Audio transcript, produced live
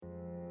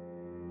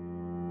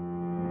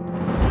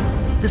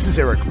This is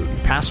Eric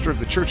Ludy, pastor of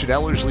the Church at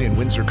Ellerslie in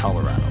Windsor,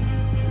 Colorado.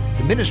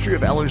 The ministry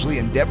of Ellerslie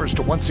endeavors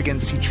to once again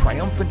see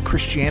triumphant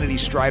Christianity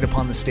stride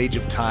upon the stage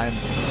of time,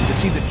 and to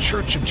see the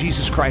Church of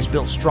Jesus Christ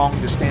built strong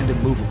to stand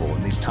immovable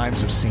in these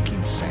times of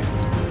sinking sand.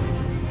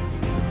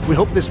 We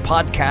hope this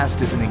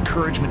podcast is an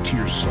encouragement to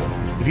your soul.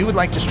 If you would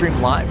like to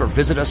stream live or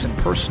visit us in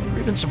person, or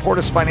even support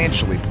us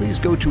financially, please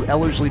go to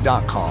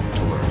Ellerslie.com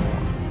to learn more.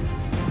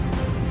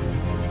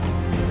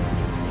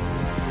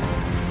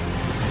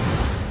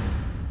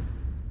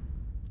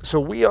 So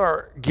we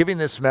are giving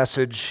this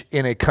message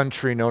in a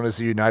country known as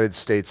the United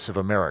States of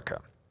America.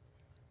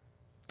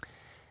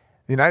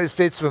 The United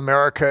States of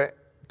America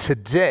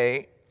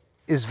today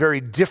is very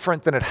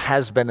different than it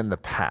has been in the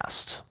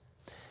past.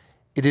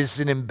 It is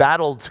an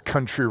embattled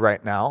country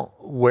right now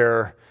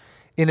where,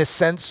 in a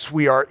sense,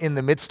 we are in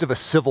the midst of a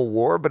civil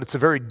war, but it's a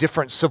very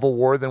different civil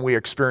war than we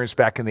experienced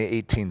back in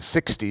the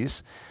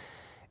 1860s.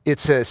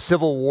 It's a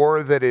civil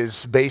war that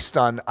is based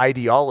on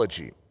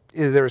ideology.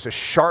 There's a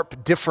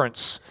sharp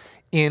difference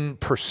in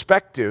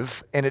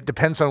perspective, and it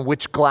depends on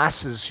which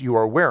glasses you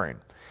are wearing.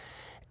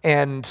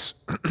 And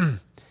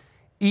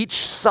each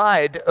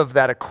side of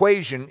that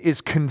equation is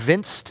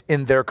convinced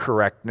in their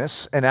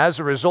correctness, and as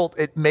a result,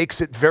 it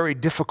makes it very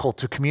difficult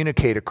to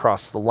communicate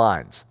across the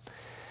lines.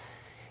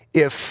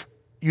 If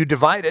you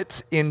divide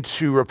it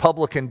into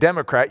Republican,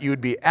 Democrat, you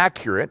would be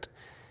accurate.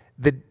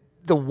 The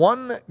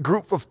one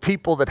group of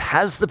people that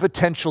has the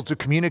potential to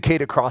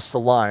communicate across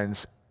the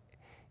lines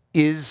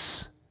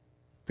is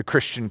the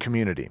Christian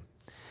community.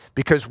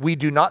 Because we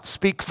do not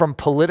speak from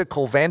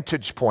political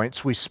vantage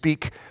points, we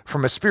speak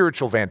from a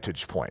spiritual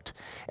vantage point.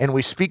 And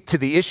we speak to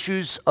the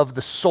issues of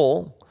the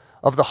soul,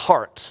 of the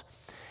heart.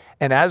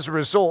 And as a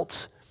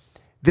result,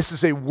 this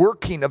is a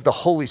working of the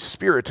Holy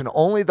Spirit, and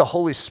only the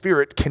Holy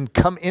Spirit can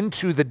come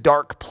into the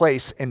dark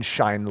place and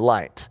shine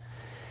light.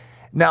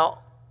 Now,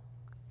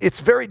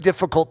 it's very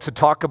difficult to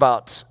talk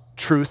about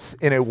truth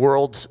in a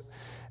world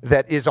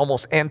that is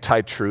almost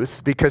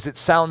anti-truth, because it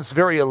sounds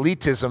very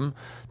elitism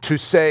to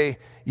say,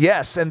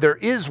 yes, and there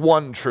is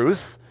one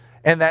truth,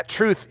 and that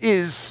truth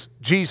is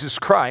Jesus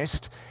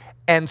Christ.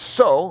 And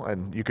so,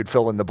 and you could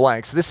fill in the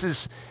blanks,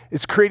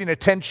 it's creating a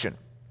tension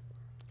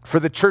for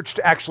the church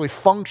to actually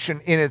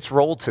function in its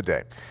role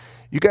today.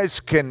 You guys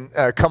can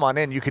come on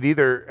in. You could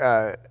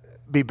either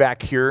be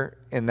back here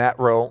in that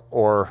row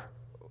or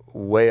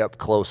way up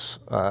close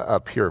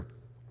up here.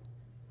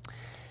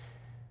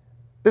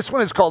 This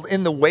one is called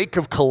In the Wake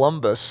of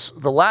Columbus.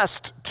 The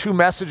last two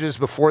messages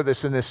before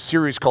this in this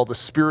series called The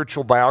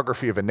Spiritual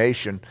Biography of a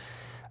Nation,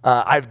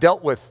 I've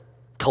dealt with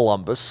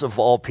Columbus, of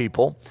all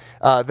people.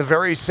 The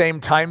very same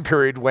time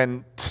period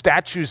when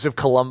statues of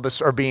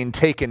Columbus are being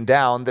taken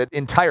down, that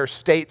entire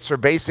states are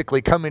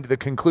basically coming to the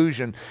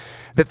conclusion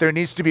that there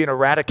needs to be an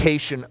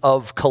eradication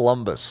of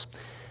Columbus.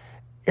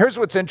 Here's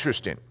what's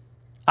interesting.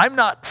 I'm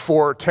not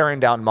for tearing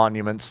down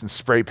monuments and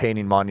spray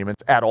painting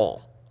monuments at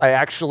all. I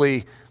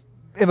actually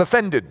am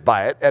offended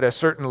by it at a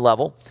certain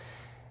level.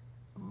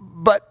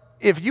 But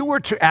if you were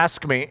to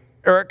ask me,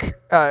 Eric,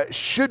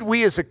 should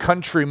we as a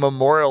country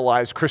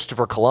memorialize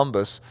Christopher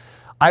Columbus?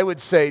 I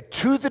would say,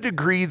 to the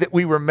degree that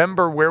we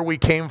remember where we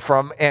came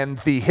from and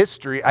the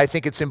history, I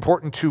think it's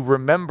important to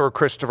remember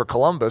Christopher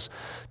Columbus.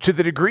 To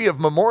the degree of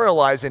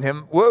memorializing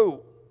him,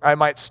 I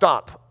might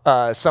stop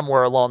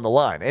somewhere along the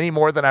line, any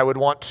more than I would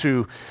want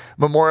to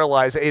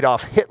memorialize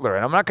Adolf Hitler.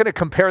 And I'm not going to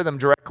compare them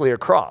directly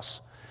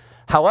across.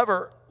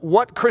 However,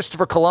 what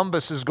Christopher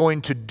Columbus is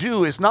going to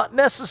do is not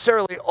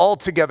necessarily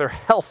altogether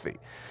healthy.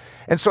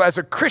 And so as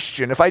a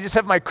Christian, if I just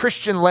have my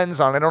Christian lens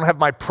on, I don't have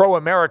my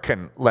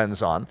pro-American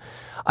lens on,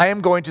 I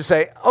am going to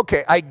say,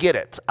 okay, I get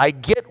it. I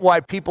get why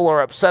people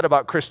are upset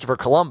about Christopher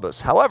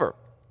Columbus. However,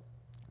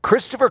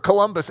 Christopher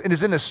Columbus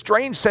is in a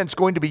strange sense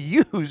going to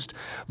be used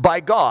by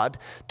God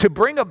to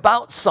bring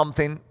about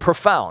something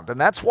profound.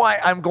 And that's why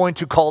I'm going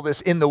to call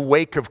this In the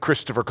Wake of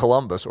Christopher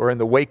Columbus, or In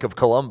the Wake of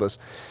Columbus.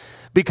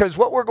 Because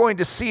what we're going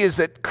to see is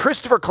that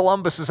Christopher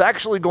Columbus is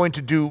actually going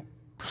to do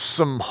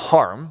some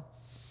harm,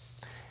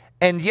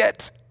 and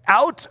yet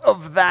out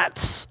of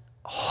that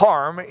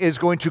harm is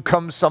going to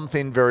come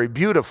something very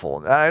beautiful.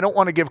 And I don't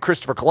want to give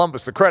Christopher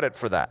Columbus the credit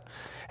for that.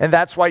 And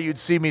that's why you'd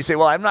see me say,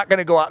 well, I'm not going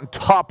to go out and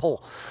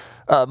topple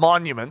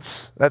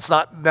monuments. That's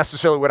not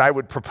necessarily what I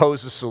would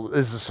propose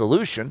as a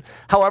solution.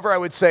 However, I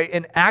would say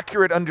an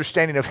accurate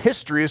understanding of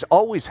history is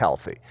always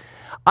healthy.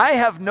 I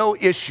have no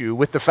issue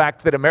with the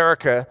fact that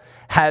America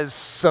has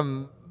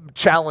some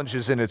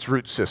challenges in its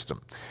root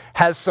system,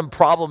 has some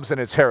problems in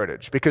its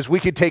heritage, because we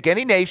could take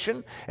any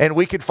nation and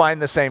we could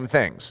find the same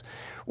things.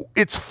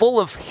 It's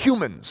full of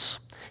humans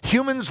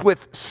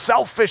with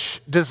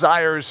selfish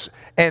desires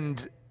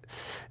and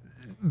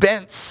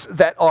bents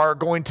that are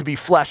going to be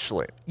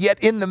fleshly. Yet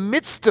in the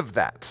midst of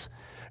that,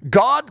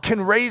 God can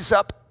raise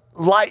up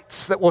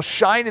lights that will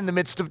shine in the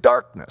midst of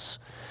darkness.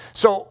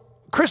 So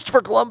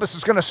Christopher Columbus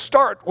is going to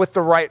start with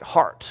the right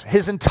heart.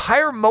 His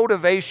entire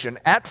motivation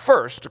at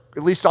first,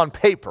 at least on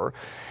paper,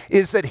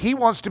 is that he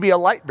wants to be a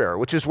light bearer,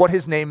 which is what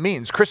his name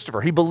means,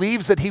 Christopher. He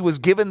believes that he was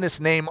given this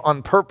name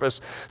on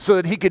purpose so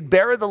that he could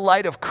bear the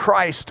light of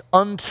Christ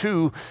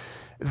unto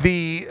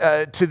the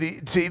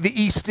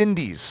East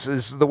Indies,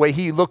 is the way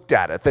he looked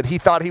at it, that he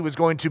thought he was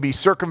going to be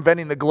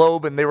circumventing the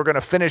globe and they were going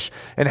to finish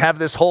and have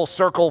this whole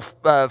circle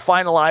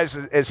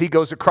finalized as he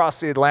goes across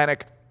the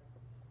Atlantic.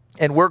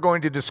 And we're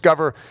going to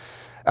discover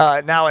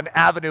now an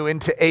avenue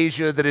into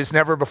Asia that has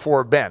never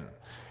before been.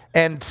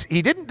 And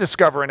he didn't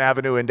discover an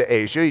avenue into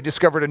Asia, he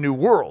discovered a new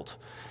world.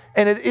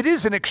 And it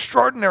is an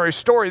extraordinary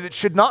story that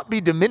should not be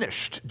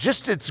diminished.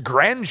 Just its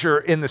grandeur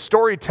in the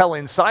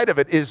storytelling side of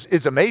it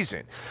is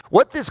amazing.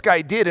 What this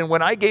guy did, and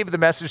when I gave the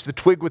message, The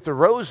Twig with the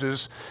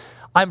Roses,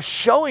 I'm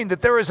showing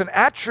that there is an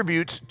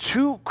attribute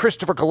to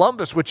Christopher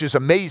Columbus which is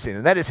amazing,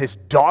 and that is his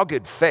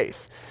dogged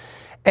faith.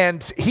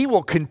 And he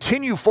will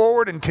continue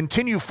forward,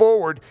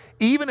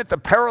 even at the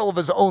peril of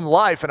his own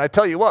life. And I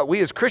tell you what, we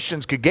as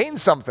Christians could gain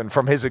something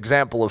from his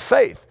example of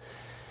faith.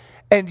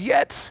 And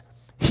yet,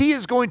 he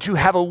is going to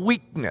have a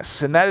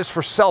weakness, and that is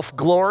for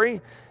self-glory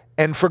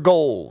and for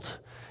gold.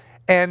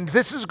 And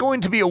this is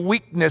going to be a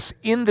weakness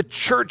in the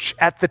church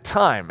at the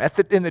time.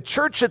 In the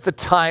church at the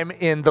time,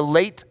 in the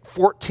late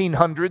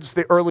 1400s,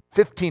 the early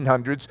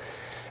 1500s,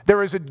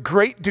 there is a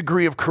great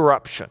degree of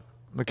corruption.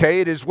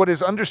 Okay, it is what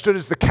is understood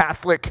as the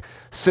Catholic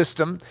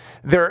system.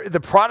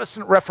 The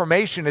Protestant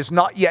Reformation has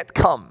not yet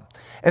come.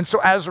 And so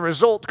as a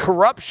result,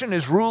 corruption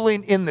is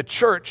ruling in the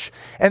church.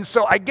 And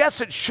so I guess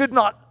it should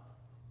not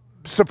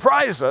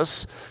surprise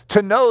us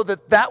to know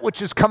that that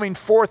which is coming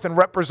forth and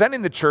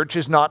representing the church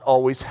is not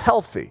always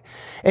healthy.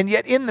 And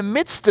yet in the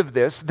midst of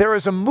this, there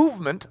is a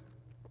movement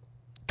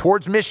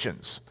towards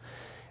missions.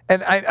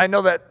 And I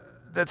know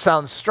that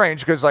sounds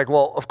strange because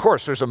well, of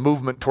course there's a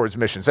movement towards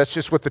missions. That's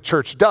just what the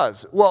church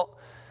does. Well,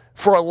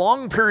 for a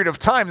long period of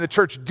time, the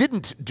church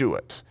didn't do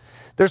it.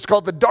 There's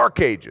called the Dark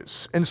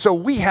Ages. And so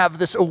we have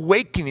this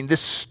awakening, this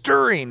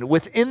stirring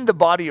within the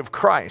body of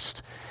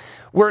Christ,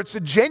 where it's a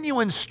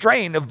genuine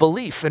strain of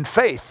belief and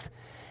faith.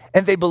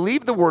 And they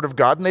believe the Word of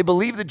God, and they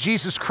believe that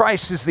Jesus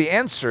Christ is the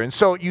answer. And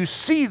so you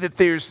see that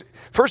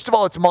first of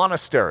all, it's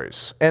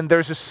monasteries. And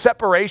there's a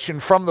separation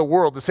from the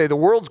world to say the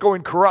world's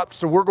going corrupt,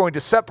 so we're going to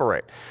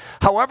separate.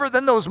 However,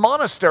 then those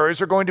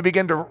monasteries are going to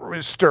begin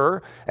to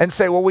stir and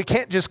say, well, we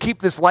can't just keep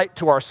this light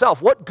to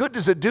ourselves. What good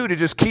does it do to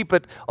just keep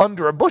it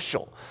under a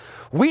bushel?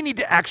 We need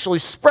to actually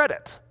spread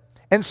it.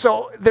 And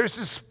so there's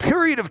this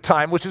period of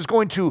time which is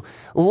going to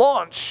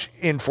launch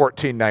in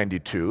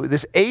 1492,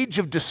 this age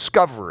of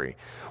discovery.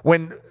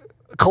 When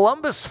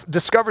Columbus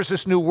discovers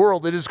this new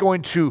world, it is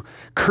going to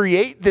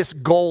create this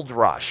gold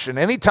rush. And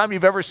anytime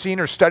you've ever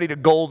seen or studied a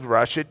gold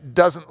rush, it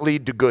doesn't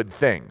lead to good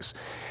things.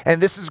 And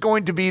this is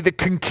going to be the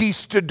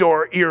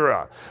conquistador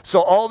era.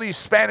 So all these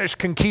Spanish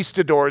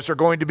conquistadors are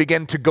going to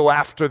begin to go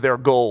after their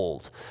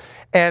gold.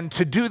 And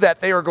to do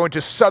that, they are going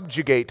to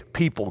subjugate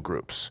people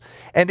groups.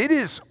 And it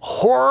is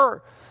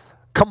horror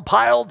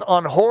compiled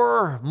on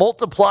horror,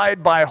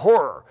 multiplied by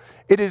horror.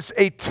 It is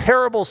a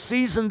terrible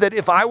season that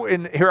if I were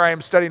here I am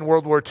studying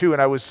World War II,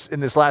 and I was in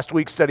this last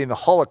week studying the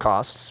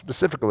Holocaust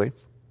specifically,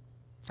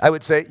 I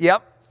would say,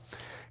 yep,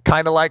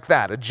 kind of like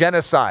that, a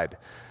genocide.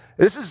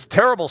 This is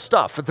terrible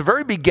stuff. At the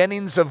very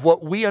beginnings of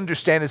what we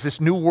understand as this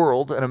new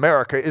world in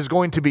America is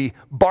going to be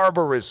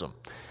barbarism.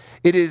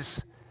 It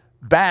is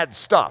bad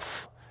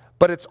stuff,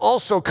 but it's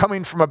also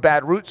coming from a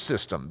bad root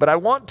system. But I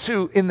want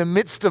to, in the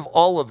midst of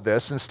all of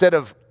this, instead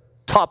of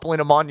toppling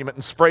a monument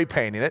and spray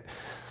painting it,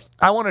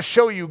 I want to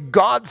show you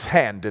God's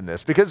hand in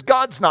this, because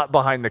God's not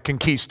behind the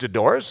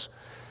conquistadors.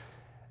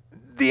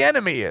 The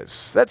enemy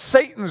is. That's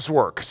Satan's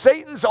work.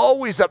 Satan's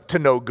always up to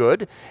no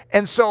good.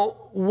 And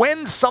so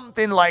when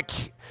something like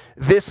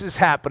this is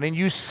happening,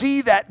 you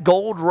see that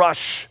gold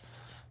rush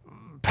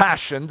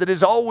passion that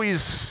is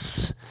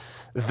always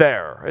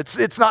there.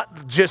 It's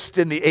not just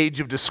in the age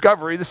of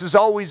discovery. This has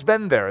always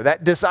been there.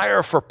 That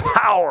desire for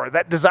power,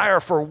 that desire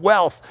for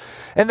wealth.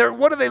 And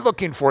what are they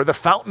looking for? The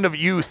fountain of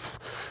youth.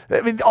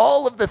 I mean,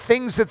 all of the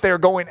things that they're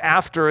going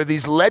after are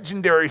these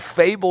legendary,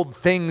 fabled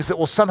things that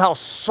will somehow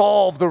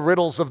solve the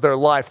riddles of their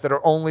life that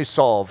are only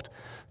solved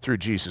through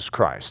Jesus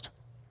Christ.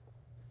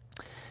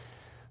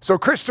 So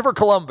Christopher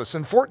Columbus,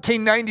 in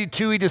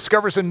 1492, he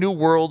discovers a new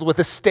world with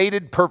a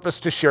stated purpose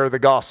to share the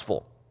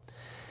gospel.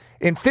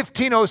 In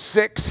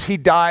 1506, he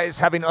dies,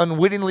 having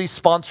unwittingly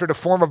sponsored a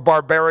form of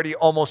barbarity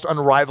almost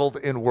unrivaled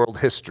in world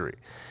history.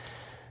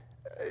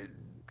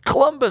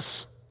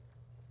 Columbus,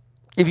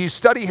 if you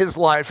study his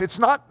life, it's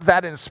not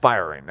that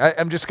inspiring.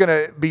 I'm just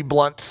going to be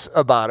blunt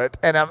about it.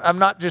 And I'm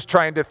not just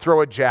trying to throw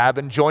a jab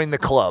and join the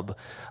club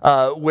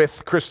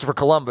with Christopher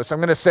Columbus. I'm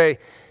going to say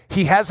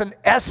he has an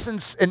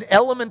essence, an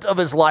element of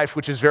his life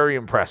which is very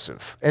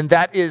impressive. And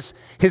that is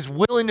his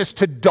willingness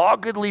to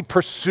doggedly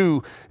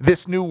pursue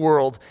this new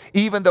world,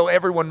 even though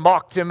everyone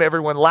mocked him,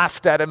 everyone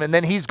laughed at him, and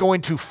then he's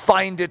going to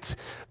find it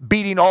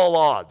beating all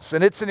odds.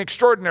 And it's an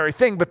extraordinary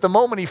thing, but the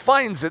moment he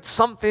finds it,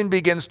 something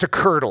begins to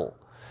curdle.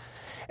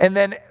 And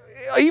then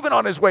even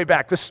on his way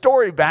back, the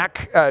story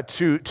back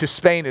to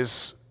Spain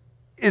is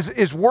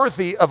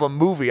worthy of a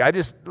movie.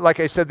 Like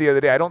I said the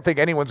other day, I don't think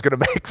anyone's going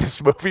to make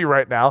this movie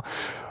right now.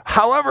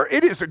 However,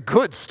 it is a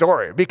good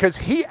story because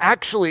he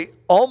actually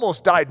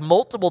almost died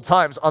multiple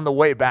times on the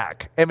way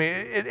back. I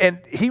mean,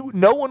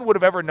 no one would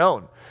have ever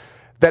known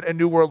that a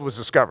new world was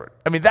discovered.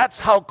 I mean, that's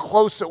how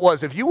close it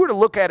was. If you were to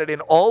look at it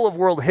in all of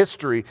world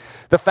history,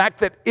 the fact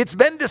that it's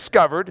been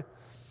discovered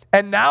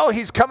and now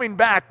he's coming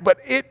back, but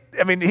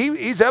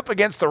he's up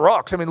against the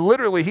rocks. I mean,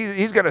 literally,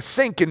 he's going to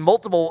sink in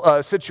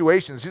multiple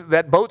situations.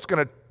 That boat's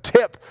going to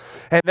tip,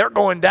 and they're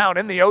going down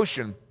in the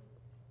ocean,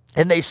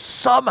 and they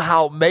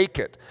somehow make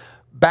it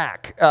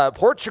back.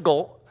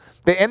 Portugal,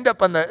 they end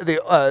up on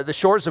the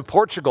shores of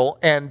Portugal,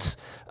 and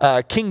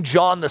King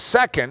John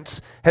II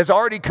has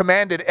already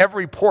commanded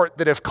every port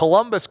that if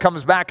Columbus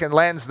comes back and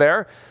lands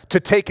there, to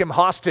take him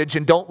hostage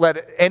and don't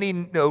let any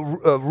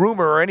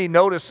rumor or any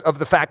notice of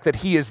the fact that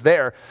he is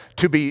there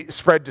to be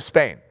spread to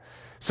Spain,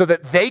 so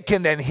that they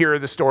can then hear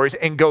the stories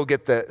and go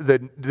get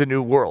the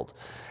new world.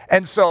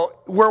 And so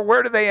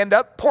where do they end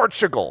up?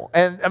 Portugal.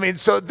 And I mean,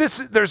 so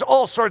there's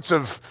all sorts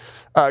of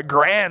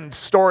grand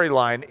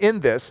storyline in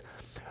this.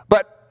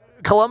 But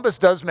Columbus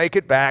does make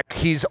it back.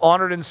 He's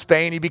honored in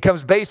Spain. He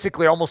becomes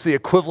basically almost the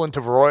equivalent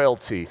of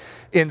royalty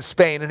in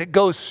Spain, and it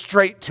goes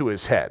straight to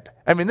his head.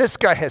 I mean, this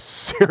guy has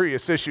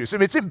serious issues. I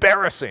mean, it's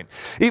embarrassing.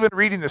 Even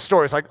reading the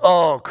story, it's like,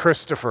 oh,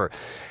 Christopher.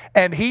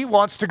 And he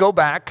wants to go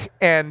back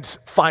and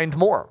find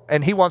more.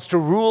 And he wants to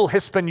rule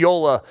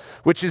Hispaniola,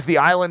 which is the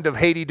island of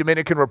Haiti,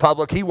 Dominican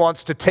Republic. He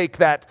wants to take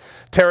that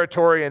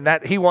territory, and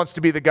that he wants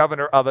to be the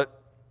governor of it.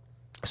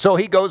 So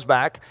he goes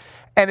back,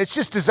 and it's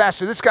just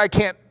disaster. This guy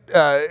can't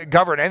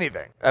govern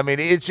anything. I mean,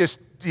 it just,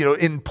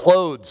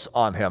 implodes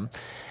on him.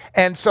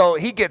 And so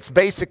he gets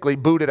basically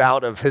booted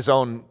out of his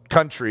own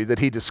country that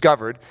he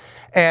discovered.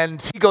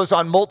 And he goes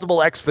on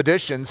multiple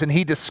expeditions, and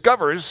he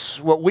discovers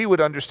what we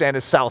would understand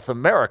as South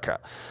America.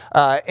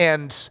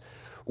 In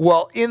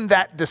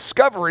that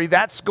discovery,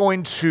 that's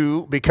going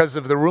to, because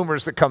of the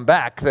rumors that come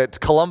back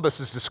that Columbus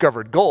has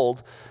discovered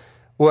gold,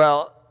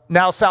 well,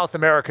 now South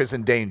America is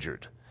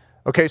endangered.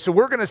 Okay, so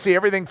we're going to see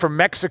everything from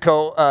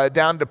Mexico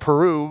down to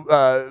Peru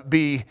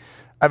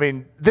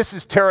this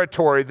is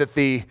territory that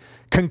the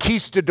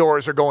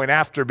conquistadors are going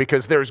after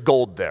because there's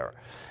gold there.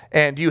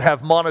 And you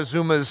have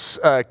Montezuma's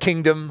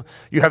kingdom,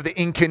 you have the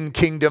Incan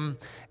kingdom,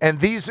 and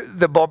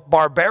the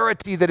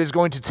barbarity that is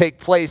going to take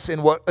place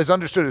in what is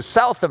understood as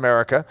South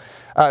America,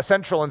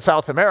 Central and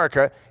South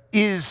America,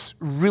 is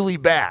really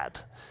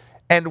bad.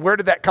 And where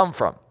did that come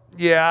from?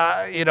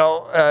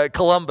 Yeah,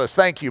 Columbus,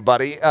 thank you,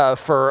 buddy,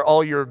 for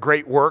all your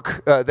great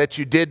work that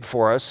you did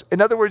for us.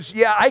 In other words,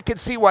 yeah, I could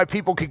see why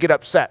people could get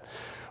upset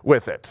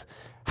with it.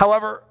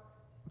 However,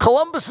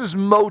 Columbus's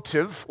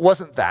motive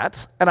wasn't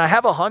that, and I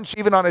have a hunch,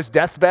 even on his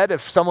deathbed,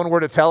 if someone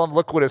were to tell him,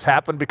 look what has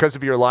happened because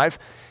of your life,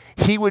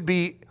 he would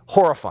be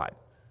horrified.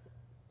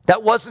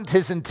 That wasn't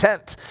his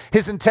intent.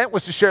 His intent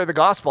was to share the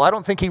gospel. I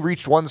don't think he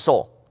reached one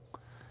soul.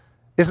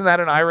 Isn't that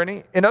an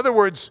irony? In other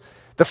words,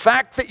 the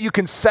fact that you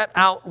can set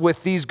out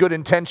with these good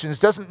intentions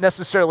doesn't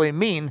necessarily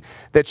mean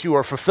that you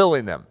are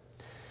fulfilling them.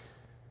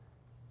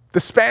 The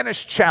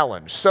Spanish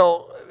challenge.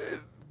 So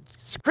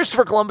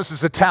Christopher Columbus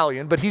is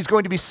Italian, but he's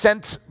going to be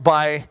sent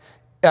by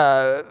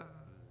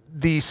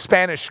the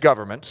Spanish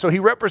government. So he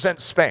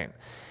represents Spain.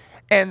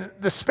 And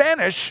the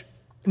Spanish,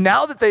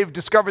 now that they've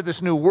discovered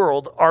this new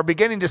world, are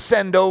beginning to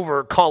send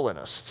over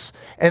colonists.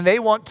 And they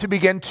want to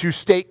begin to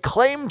stake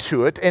claim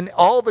to it and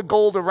all the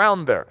gold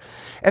around there.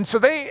 And so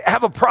they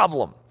have a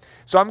problem.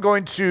 So I'm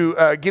going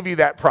to give you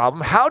that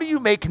problem. How do you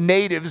make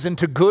natives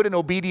into good and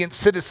obedient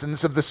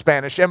citizens of the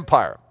Spanish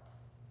Empire?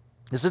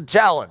 This is a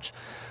challenge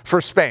for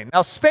Spain.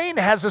 Now, Spain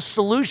has a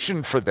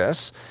solution for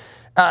this.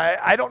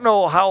 I don't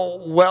know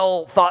how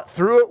well thought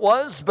through it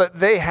was, but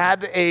they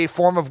had a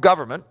form of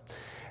government.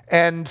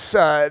 And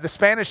the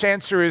Spanish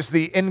answer is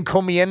the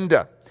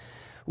encomienda,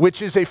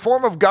 which is a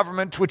form of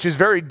government which is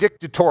very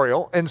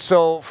dictatorial. And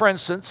so, for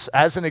instance,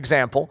 as an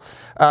example,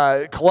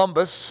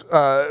 Columbus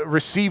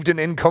received an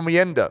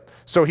encomienda.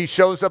 So he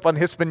shows up on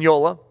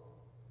Hispaniola,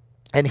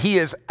 and he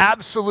is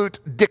absolute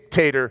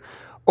dictator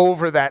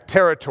over that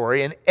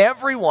territory. And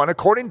everyone,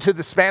 according to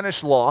the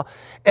Spanish law,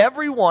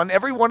 every one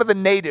of the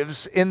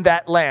natives in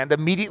that land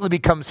immediately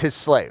becomes his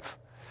slave.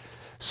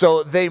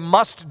 So they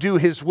must do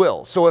his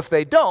will. So if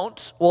they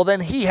don't, well,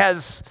 then he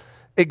has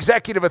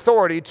executive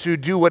authority to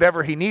do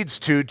whatever he needs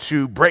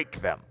to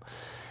break them.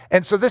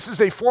 And so this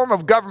is a form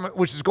of government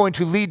which is going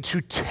to lead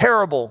to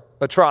terrible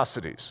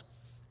atrocities.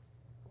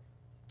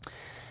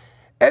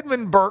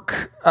 Edmund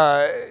Burke,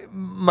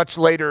 much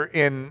later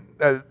in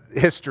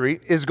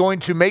history, is going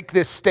to make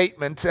this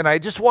statement, and I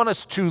just want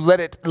us to let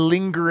it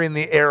linger in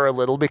the air a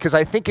little, because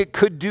I think it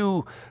could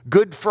do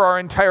good for our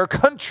entire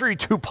country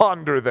to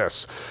ponder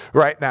this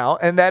right now,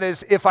 and that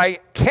is, if I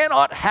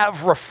cannot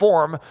have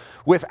reform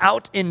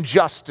without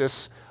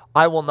injustice,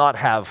 I will not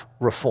have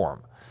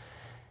reform.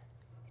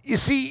 You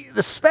see,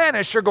 the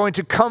Spanish are going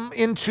to come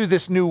into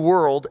this new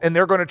world, and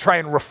they're going to try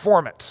and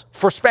reform it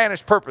for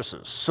Spanish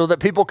purposes so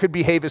that people could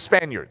behave as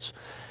Spaniards.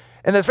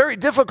 And that's very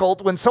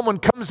difficult when someone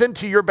comes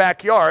into your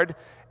backyard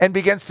and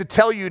begins to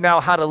tell you now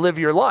how to live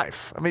your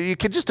life. I mean, you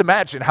can just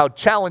imagine how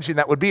challenging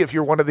that would be if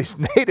you're one of these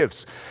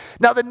natives.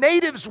 Now, the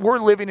natives were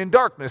living in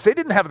darkness. They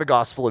didn't have the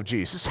gospel of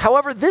Jesus.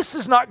 However, this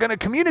is not going to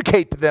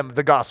communicate to them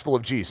the gospel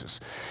of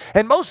Jesus.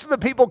 And most of the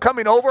people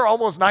coming over,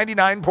 almost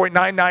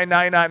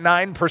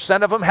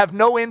 99.99999% of them, have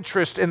no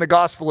interest in the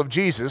gospel of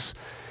Jesus.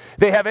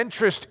 They have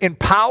interest in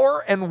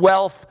power and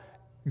wealth,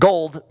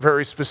 gold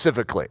very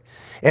specifically.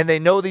 And they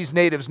know these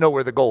natives know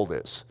where the gold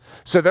is.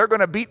 So they're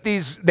going to beat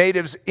these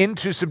natives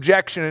into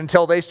subjection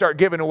until they start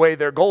giving away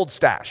their gold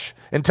stash,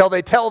 until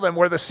they tell them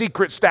where the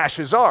secret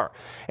stashes are.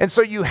 And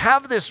so you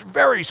have this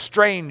very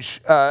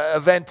strange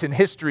event in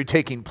history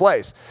taking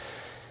place.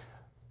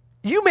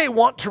 You may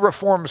want to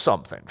reform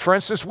something. For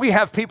instance, we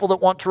have people that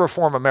want to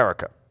reform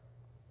America.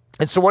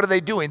 And so what are they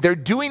doing? They're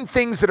doing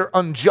things that are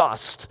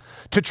unjust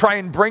to try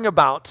and bring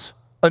about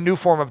a new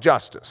form of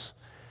justice.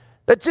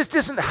 That just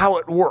isn't how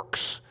it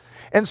works.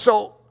 And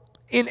so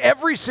in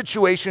every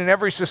situation, in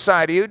every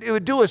society, it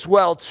would do us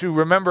well to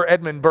remember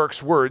Edmund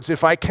Burke's words,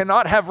 if I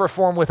cannot have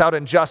reform without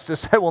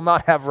injustice, I will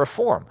not have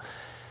reform.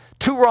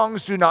 Two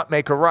wrongs do not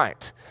make a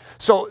right.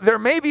 So there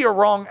may be a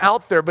wrong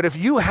out there, but if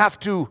you have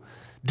to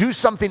do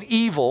something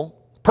evil,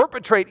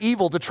 perpetrate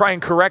evil to try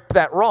and correct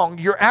that wrong,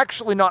 you're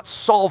actually not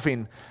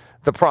solving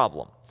the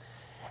problem.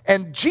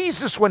 And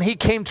Jesus, when he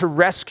came to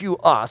rescue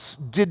us,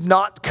 did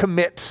not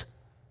commit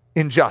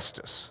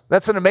injustice.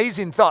 That's an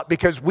amazing thought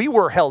because we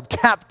were held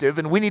captive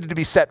and we needed to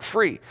be set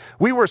free.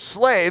 We were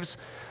slaves,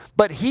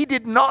 but he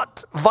did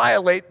not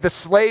violate the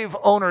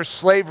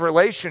slave-owner-slave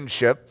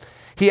relationship.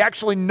 He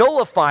actually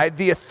nullified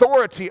the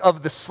authority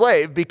of the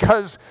slave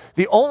because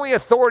the only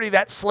authority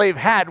that slave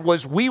had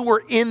was we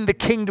were in the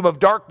kingdom of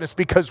darkness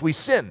because we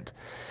sinned.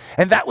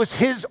 And that was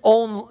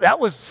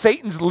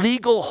Satan's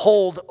legal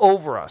hold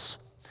over us.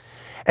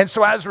 And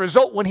so as a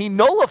result, when he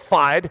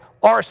nullified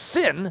our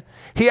sin,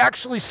 he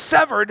actually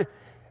severed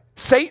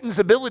Satan's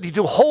ability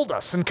to hold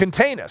us and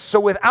contain us. So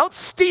without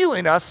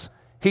stealing us,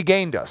 he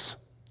gained us.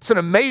 It's an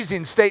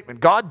amazing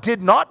statement. God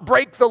did not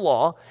break the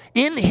law.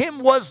 In him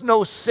was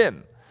no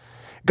sin.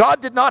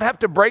 God did not have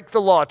to break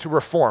the law to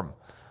reform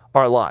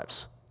our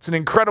lives. It's an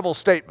incredible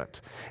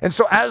statement. And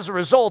so as a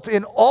result,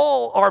 in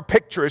all our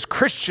picture as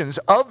Christians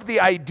of the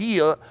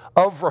idea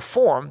of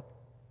reform,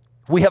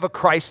 we have a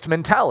Christ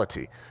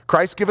mentality.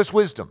 Christ, give us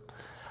wisdom.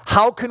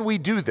 How can we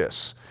do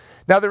this?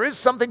 Now, there is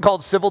something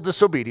called civil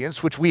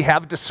disobedience, which we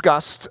have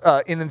discussed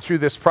in and through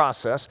this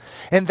process,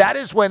 and that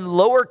is when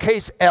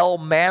lowercase l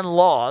man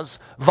laws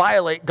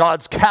violate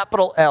God's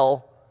capital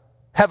L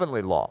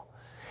heavenly law.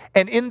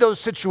 And in those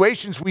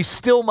situations, we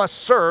still must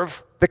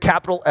serve the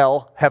capital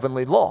L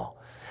heavenly law.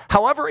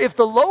 However, if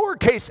the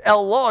lowercase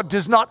l law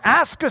does not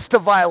ask us to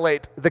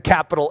violate the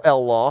capital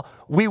L law,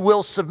 we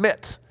will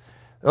submit.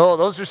 Oh,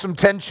 those are some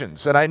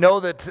tensions. And I know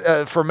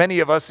that for many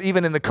of us,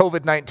 even in the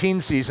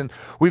COVID-19 season,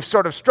 we've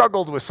sort of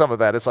struggled with some of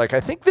that. It's like, I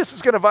think this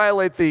is going to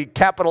violate the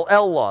capital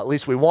L law. At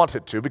least we want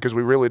it to, because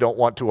we really don't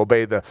want to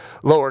obey the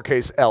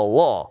lowercase l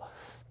law.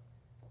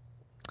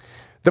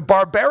 The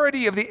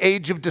barbarity of the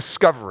age of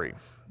discovery,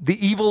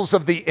 the evils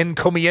of the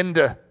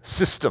encomienda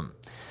system.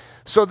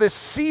 So this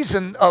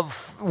season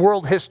of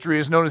world history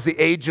is known as the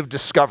age of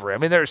discovery. I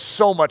mean, there's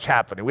so much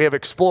happening. We have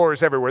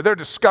explorers everywhere. They're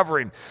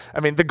discovering,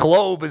 the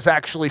globe is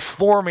actually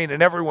forming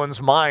in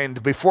everyone's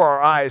mind before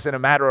our eyes in a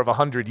matter of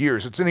 100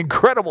 years. It's an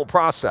incredible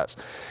process.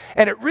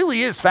 And it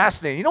really is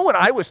fascinating. You know, when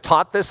I was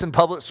taught this in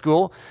public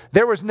school,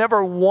 there was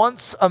never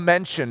once a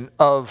mention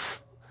of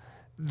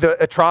the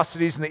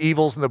atrocities and the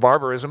evils and the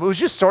barbarism. It was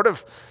just sort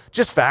of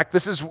just fact.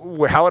 This is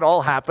how it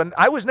all happened.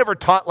 I was never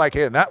taught like,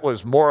 hey, that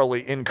was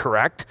morally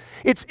incorrect.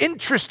 It's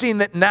interesting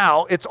that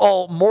now it's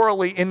all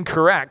morally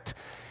incorrect.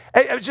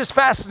 It's just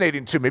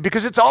fascinating to me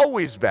because it's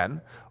always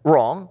been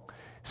wrong.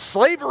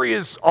 Slavery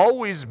has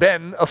always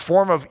been a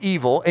form of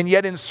evil, and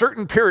yet in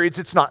certain periods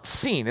it's not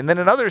seen. And then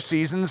in other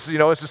seasons,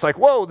 it's just like,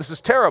 whoa, this is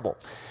terrible.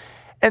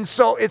 And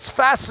so it's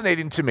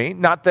fascinating to me,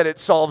 not that it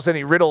solves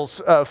any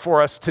riddles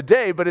for us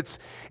today, but it's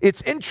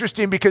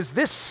interesting because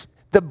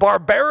the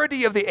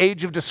barbarity of the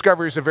age of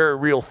discovery is a very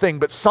real thing,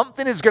 but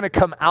something is going to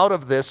come out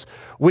of this,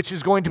 which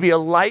is going to be a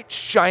light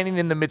shining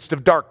in the midst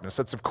of darkness.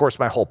 That's, of course,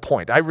 my whole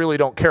point. I really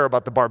don't care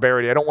about the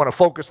barbarity. I don't want to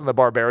focus on the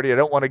barbarity. I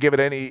don't want to give it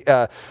any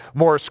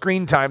more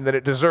screen time than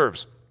it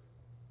deserves.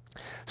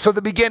 So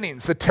the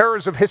beginnings, the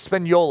terrors of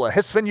Hispaniola.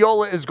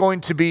 Hispaniola is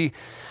going to be...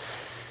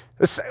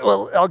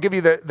 Well, I'll give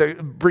you the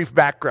brief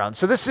background.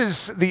 So this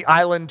is the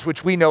island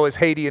which we know as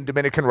Haiti and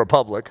Dominican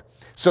Republic.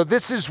 So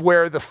this is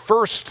where the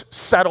first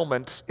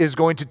settlement is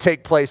going to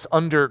take place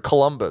under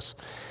Columbus.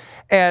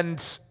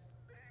 And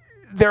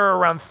there are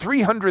around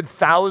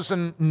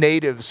 300,000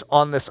 natives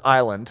on this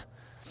island.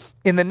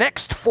 In the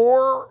next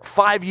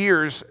 4-5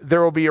 years,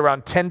 there will be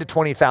around 10 to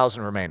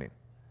 20,000 remaining.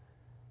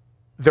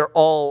 They're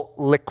all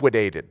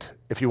liquidated,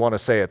 if you want to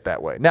say it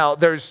that way. Now,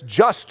 there's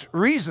just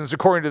reasons,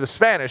 according to the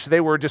Spanish. They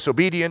were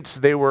disobedient.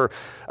 They were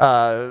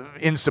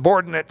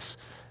insubordinate.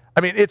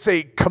 It's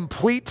a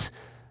complete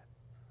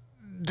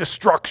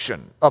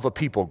destruction of a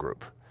people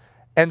group.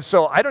 And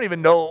so I don't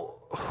even know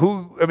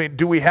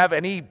do we have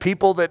any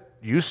people that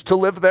used to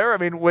live there? I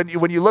mean, when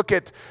you look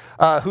at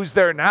who's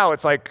there now,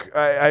 it's like,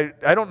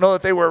 I don't know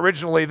that they were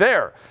originally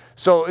there.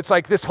 So it's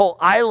like this whole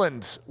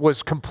island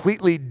was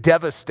completely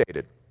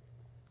devastated.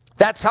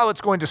 That's how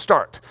it's going to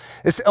start.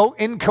 This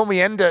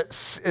encomienda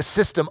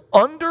system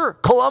under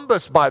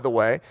Columbus, by the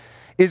way,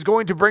 is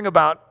going to bring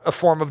about a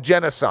form of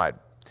genocide.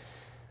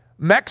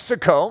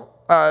 Mexico,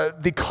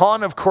 the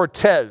Con of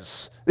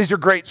Cortez. These are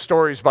great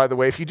stories, by the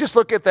way. If you just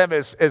look at them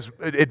as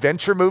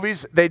adventure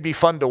movies, they'd be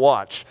fun to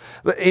watch.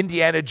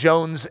 Indiana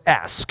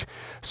Jones-esque.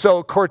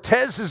 So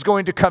Cortez is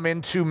going to come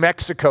into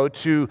Mexico,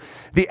 to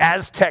the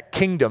Aztec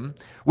kingdom,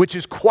 which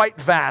is quite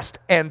vast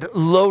and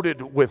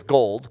loaded with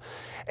gold.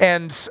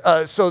 And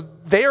so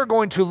they are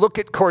going to look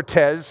at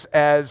Cortez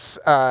as, is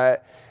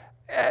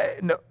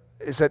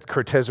that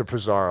Cortez or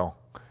Pizarro?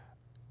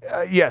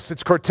 Yes,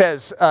 it's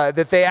Cortez,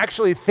 that they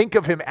actually think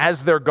of him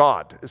as their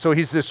god. So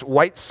he's this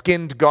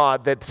white-skinned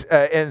god that,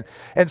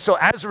 and so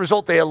as a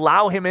result, they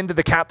allow him into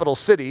the capital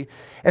city.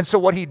 And so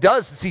what he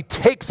does is he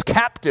takes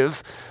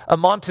captive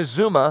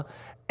Montezuma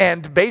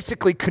and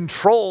basically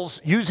controls,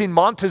 using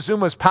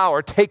Montezuma's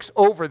power, takes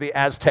over the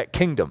Aztec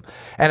kingdom.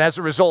 And as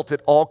a result,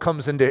 it all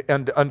comes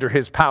under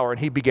his power, and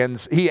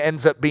he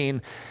ends up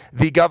being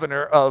the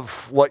governor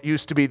of what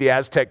used to be the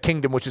Aztec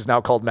kingdom, which is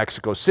now called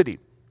Mexico City.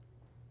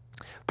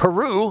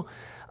 Peru,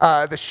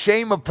 the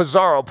shame of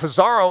Pizarro.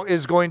 Pizarro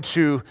is going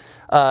to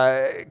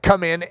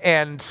come in,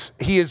 and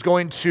he is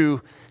going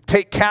to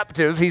take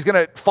captive. He's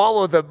going to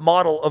follow the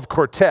model of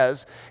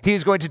Cortez.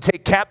 He's going to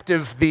take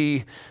captive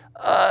the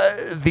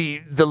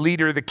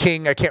leader, the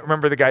king. I can't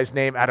remember the guy's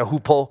name,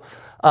 Atahualpa,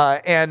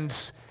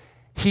 and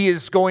he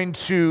is going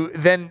to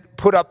then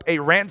put up a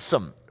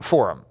ransom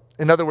for him.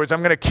 In other words, I'm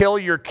going to kill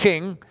your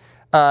king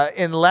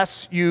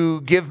unless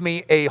you give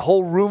me a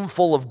whole room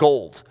full of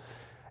gold.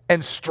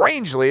 And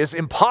strangely, as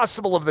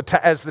impossible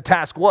as the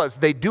task was,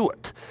 they do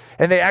it.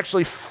 And they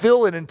actually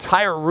fill an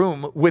entire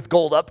room with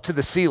gold up to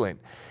the ceiling.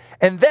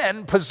 And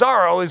then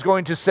Pizarro is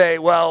going to say,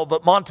 well,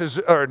 but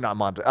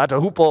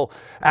Atahualpa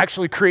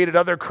actually created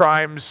other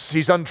crimes.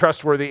 He's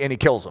untrustworthy, and he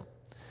kills him.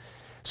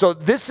 So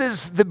this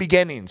is the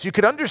beginnings. You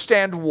could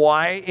understand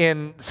why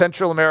in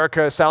Central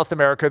America, South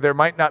America, there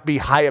might not be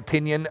high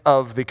opinion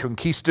of the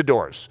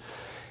conquistadors.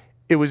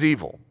 It was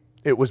evil.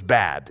 It was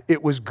bad.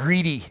 It was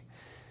greedy.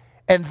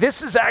 And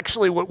this is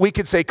actually what we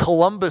could say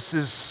Columbus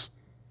is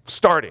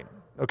starting.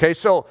 Okay,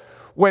 so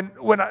when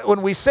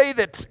we say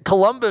that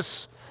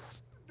Columbus,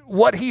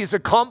 what he's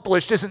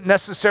accomplished isn't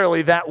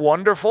necessarily that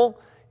wonderful,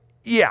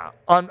 yeah,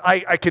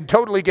 I can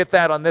totally get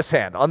that on this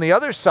hand. On the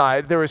other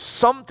side, there is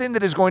something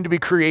that is going to be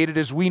created,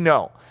 as we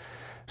know,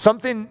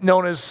 something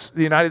known as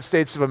the United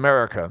States of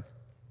America,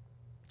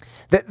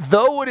 that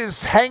though it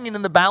is hanging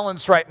in the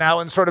balance right now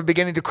and sort of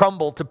beginning to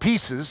crumble to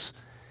pieces,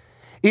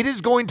 it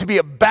is going to be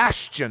a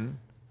bastion,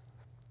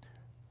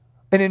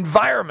 an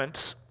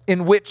environment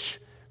in which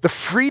the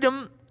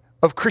freedom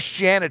of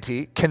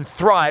Christianity can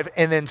thrive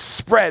and then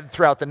spread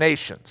throughout the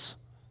nations.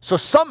 So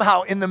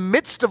somehow, in the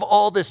midst of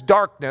all this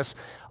darkness,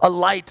 a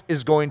light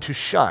is going to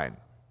shine.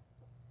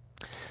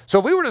 So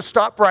if we were to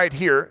stop right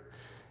here,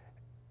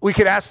 we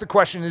could ask the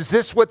question, is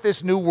this what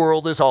this new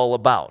world is all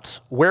about?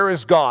 Where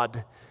is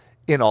God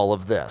in all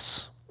of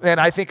this? And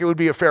I think it would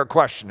be a fair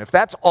question. If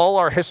that's all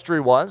our history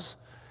was,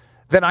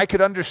 then I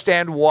could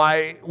understand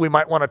why we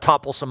might want to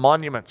topple some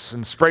monuments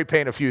and spray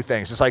paint a few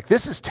things. It's like,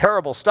 this is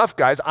terrible stuff,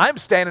 guys. I'm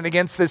standing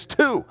against this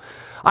too.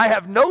 I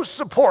have no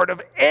support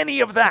of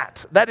any of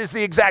that. That is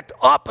the exact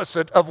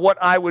opposite of what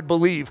I would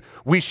believe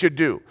we should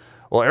do.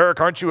 Well, Eric,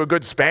 aren't you a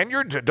good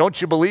Spaniard?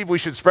 Don't you believe we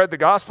should spread the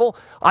gospel?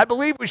 I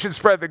believe we should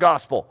spread the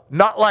gospel.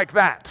 Not like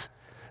that.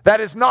 That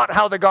is not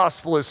how the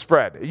gospel is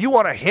spread. You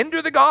want to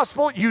hinder the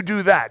gospel? You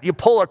do that. You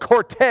pull a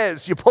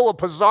Cortez, you pull a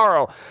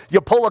Pizarro,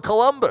 you pull a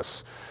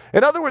Columbus.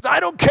 In other words,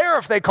 I don't care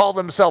if they call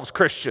themselves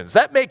Christians.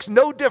 That makes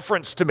no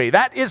difference to me.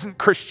 That isn't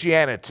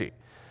Christianity.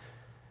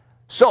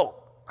 So,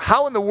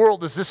 how in the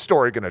world is this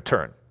story going to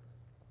turn?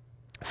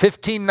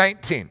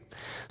 1519.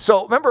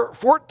 So, remember,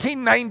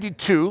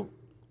 1492,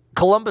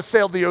 Columbus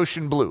sailed the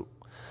ocean blue.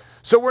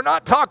 So, we're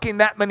not talking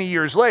that many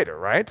years later,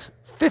 right?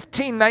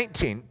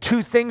 1519,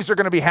 two things are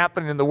going to be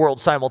happening in the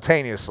world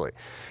simultaneously.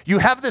 You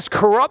have this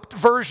corrupt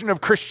version of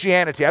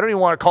Christianity. I don't even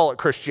want to call it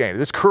Christianity.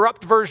 This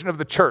corrupt version of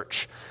the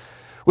church,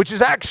 which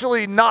is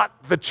actually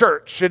not the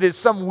church. It is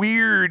some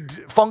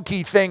weird,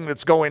 funky thing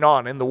that's going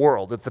on in the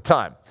world at the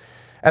time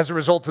as a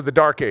result of the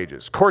Dark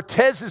Ages.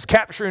 Cortez is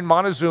capturing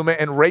Montezuma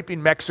and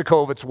raping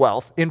Mexico of its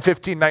wealth in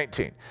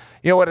 1519.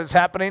 You know what is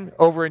happening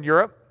over in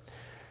Europe?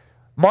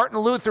 Martin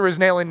Luther is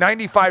nailing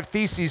 95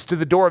 theses to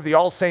the door of the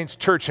All Saints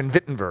Church in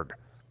Wittenberg.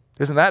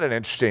 Isn't that an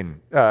interesting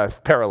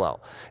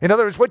parallel? In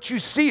other words, what you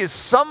see is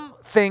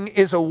something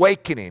is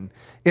awakening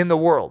in the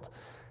world.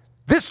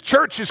 This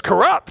church is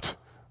corrupt,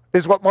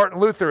 is what Martin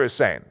Luther is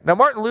saying. Now,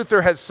 Martin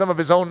Luther has some of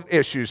his own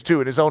issues, too,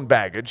 and his own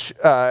baggage.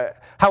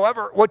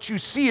 However, what you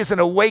see is an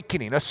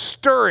awakening, a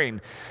stirring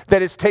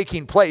that is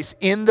taking place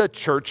in the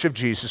Church of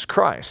Jesus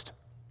Christ.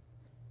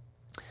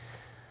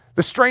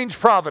 The strange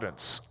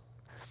providence.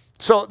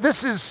 So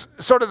this is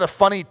sort of the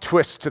funny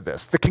twist to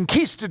this. The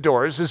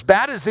conquistadors, as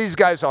bad as these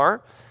guys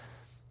are,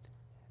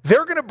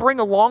 they're going to bring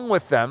along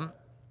with them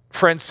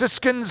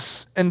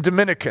Franciscans and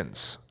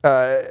Dominicans,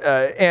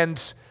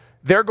 and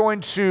they're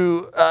going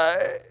to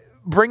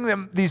bring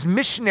them, these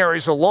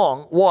missionaries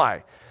along.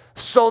 Why?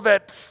 So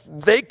that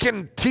they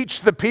can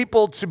teach the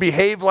people to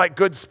behave like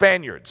good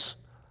Spaniards.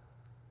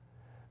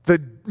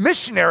 The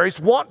missionaries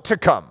want to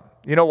come.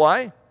 You know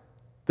why?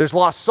 There's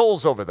lost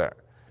souls over there.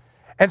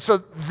 And so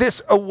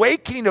this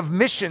awakening of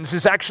missions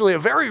is actually a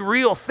very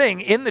real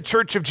thing in the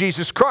Church of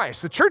Jesus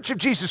Christ. The Church of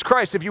Jesus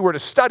Christ, if you were to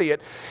study it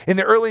in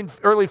the early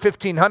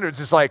 1500s,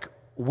 is like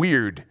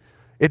weird.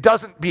 It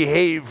doesn't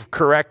behave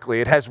correctly.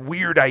 It has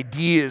weird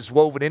ideas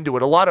woven into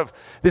it. A lot of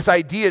this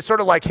idea is sort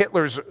of like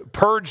Hitler's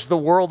purge the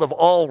world of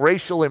all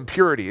racial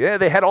impurity.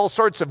 They had all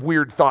sorts of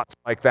weird thoughts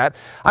like that.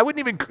 I wouldn't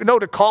even know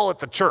to call it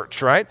the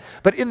church, right?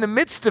 But in the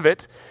midst of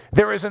it,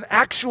 there is an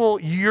actual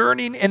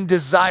yearning and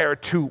desire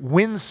to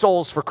win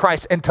souls for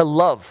Christ and to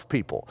love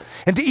people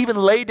and to even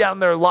lay down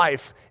their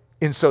life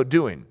in so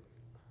doing.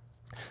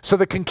 So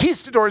the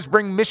conquistadors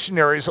bring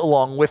missionaries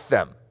along with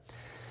them.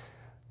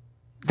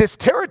 This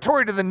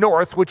territory to the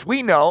north, which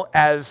we know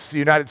as the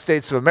United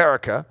States of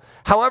America,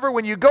 however,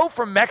 when you go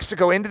from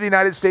Mexico into the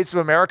United States of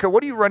America, what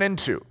do you run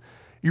into?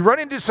 You run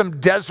into some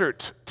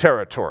desert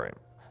territory.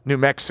 New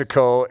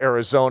Mexico,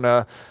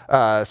 Arizona,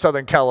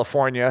 Southern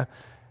California,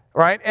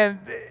 right? And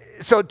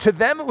so to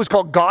them it was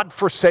called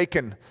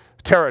God-forsaken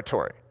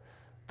territory.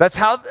 That's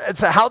how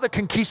the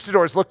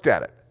conquistadors looked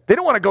at it. They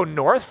don't want to go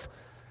north.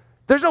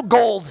 There's no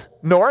gold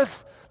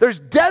north. There's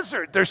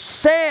desert. There's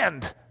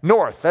sand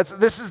north.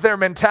 This is their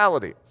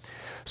mentality.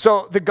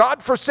 So the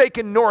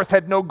God-forsaken north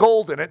had no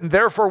gold in it and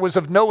therefore was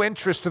of no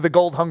interest to the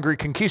gold-hungry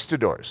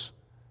conquistadors.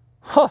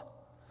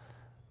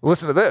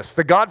 Listen to this.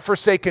 The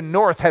God-forsaken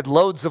north had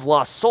loads of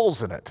lost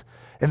souls in it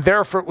and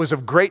therefore it was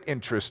of great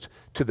interest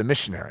to the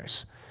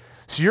missionaries.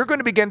 So you're going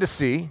to begin to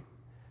see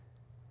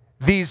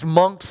these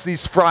monks,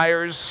 these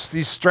friars,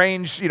 these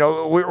strange,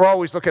 we're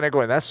always looking at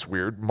going, that's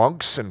weird,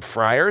 monks and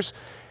friars.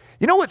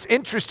 You know what's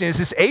interesting is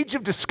this age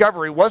of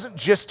discovery wasn't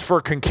just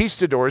for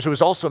conquistadors, it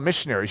was also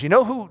missionaries. You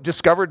know who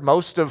discovered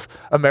most of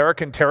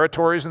American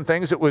territories and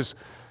things? It was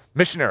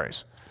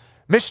missionaries.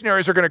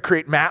 Missionaries are going to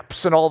create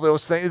maps and all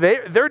those things.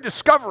 They're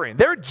discovering.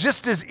 They're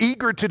just as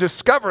eager to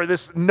discover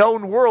this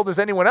known world as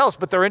anyone else,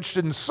 but they're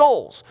interested in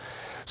souls.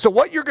 So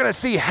what you're going to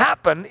see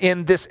happen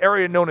in this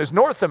area known as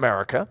North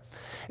America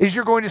is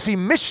you're going to see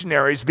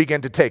missionaries begin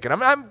to take it.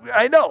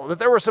 I know that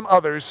there were some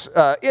others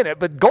in it,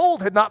 but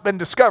gold had not been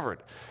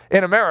discovered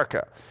in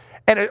America.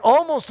 And it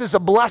almost is a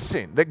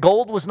blessing that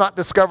gold was not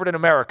discovered in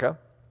America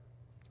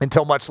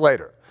until much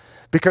later.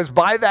 Because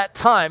by that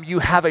time, you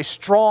have a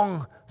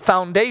strong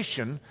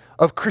foundation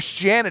of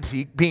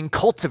Christianity being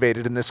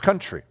cultivated in this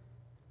country.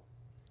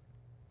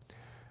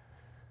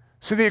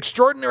 So the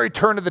extraordinary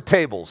turn of the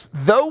tables.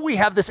 Though we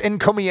have this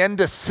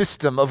encomienda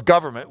system of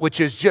government, which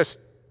is just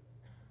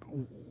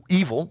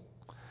evil,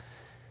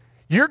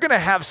 you're going to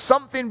have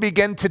something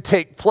begin to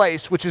take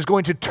place which is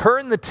going to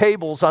turn the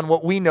tables on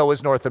what we know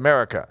as North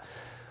America.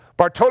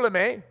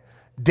 Bartolomé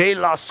de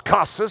las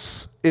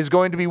Casas is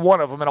going to be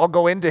one of them, and I'll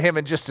go into him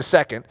in just a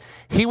second.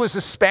 He was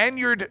a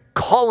Spaniard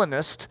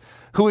colonist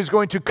who is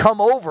going to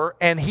come over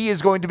and he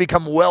is going to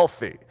become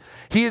wealthy.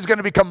 He is going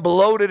to become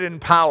bloated in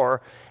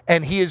power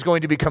and he is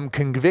going to become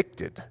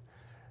convicted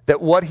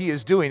that what he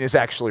is doing is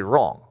actually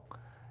wrong.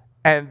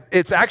 And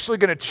it's actually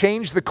going to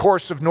change the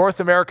course of North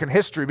American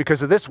history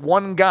because of this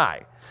one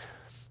guy.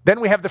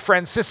 Then we have the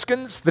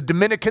Franciscans, the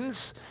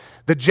Dominicans,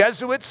 the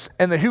Jesuits,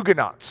 and the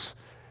Huguenots.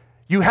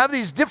 You have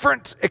these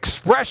different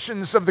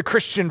expressions of the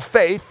Christian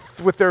faith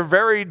with their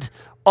varied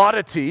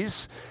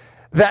oddities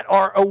that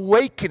are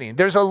awakening.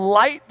 There's a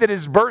light that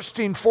is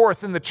bursting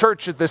forth in the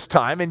church at this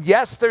time. And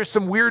yes, there's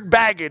some weird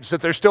baggage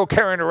that they're still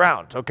carrying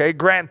around, okay?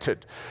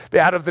 Granted,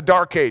 out of the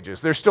dark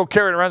ages. They're still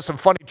carrying around some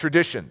funny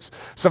traditions,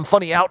 some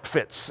funny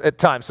outfits at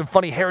times, some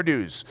funny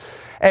hairdos.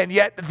 And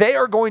yet they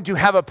are going to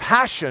have a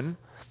passion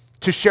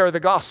to share the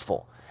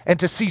gospel and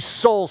to see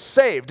souls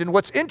saved. And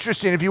what's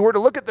interesting, if you were to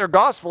look at their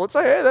gospel, it's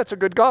like, hey, that's a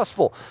good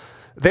gospel.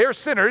 They're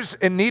sinners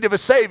in need of a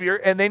Savior,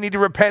 and they need to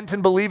repent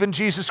and believe in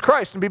Jesus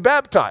Christ and be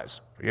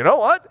baptized. You know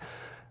what?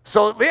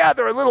 So, yeah,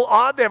 they're a little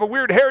odd. They have a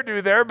weird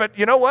hairdo there, but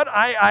you know what?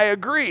 I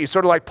agree.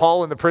 Sort of like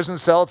Paul in the prison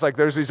cell. It's like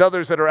there's these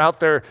others that are out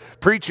there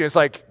preaching. It's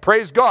like,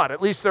 praise God, at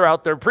least they're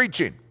out there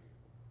preaching.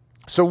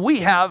 So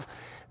we have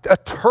a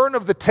turn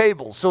of the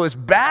tables. So as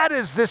bad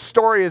as this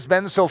story has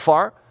been so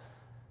far,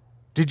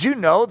 did you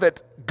know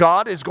that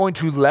God is going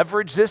to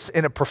leverage this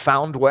in a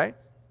profound way?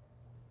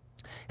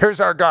 Here's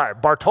our guy,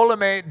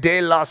 Bartolomé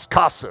de las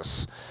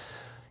Casas.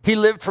 He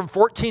lived from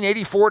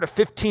 1484 to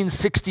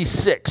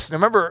 1566. Now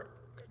remember,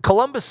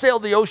 Columbus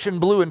sailed the ocean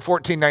blue in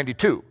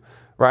 1492,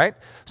 right?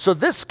 So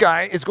this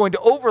guy is going to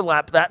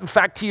overlap that. In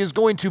fact, he is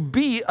going to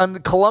be on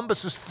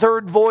Columbus's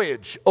third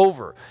voyage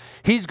over.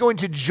 He's going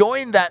to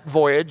join that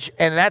voyage,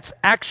 and that's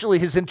actually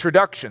his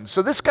introduction.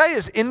 So this guy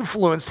is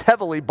influenced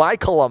heavily by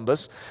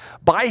Columbus,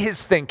 by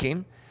his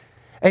thinking,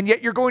 And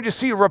yet you're going to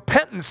see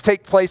repentance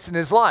take place in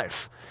his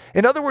life.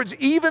 In other words,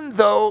 even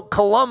though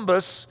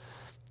Columbus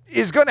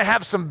is going to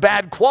have some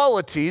bad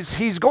qualities,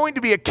 he's going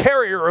to be a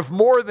carrier of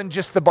more than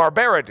just the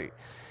barbarity.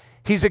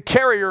 He's a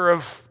carrier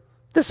of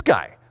this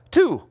guy,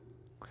 too.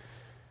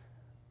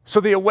 So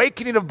the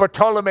awakening of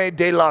Bartolomé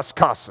de las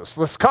Casas.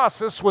 Las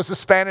Casas was a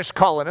Spanish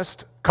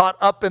colonist caught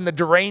up in the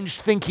deranged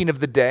thinking of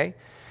the day.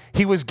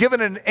 He was given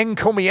an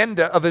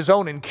encomienda of his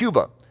own in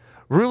Cuba,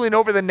 ruling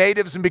over the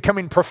natives and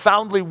becoming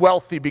profoundly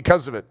wealthy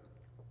because of it.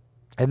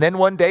 And then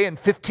one day in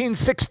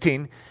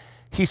 1516,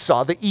 he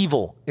saw the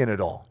evil in it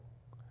all.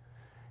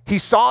 He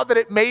saw that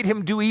it made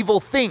him do evil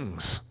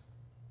things,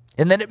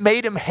 and then it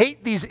made him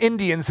hate these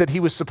Indians that he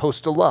was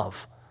supposed to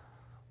love.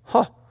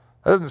 That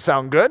doesn't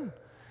sound good.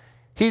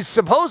 He's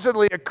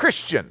supposedly a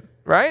Christian,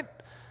 right?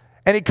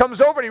 And he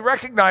comes over and he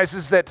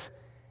recognizes that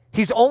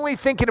he's only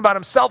thinking about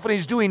himself and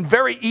he's doing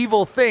very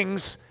evil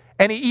things,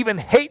 and he even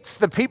hates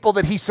the people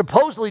that he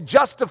supposedly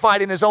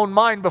justified in his own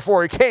mind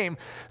before he came,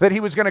 that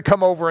he was going to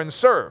come over and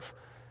serve.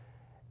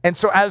 And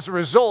so as a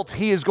result,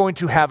 he is going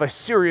to have a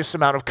serious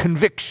amount of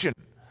conviction,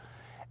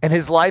 and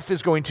his life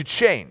is going to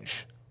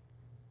change.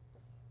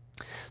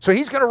 So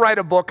he's going to write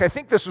a book. I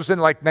think this was in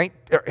like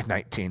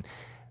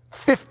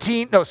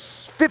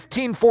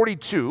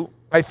 1542,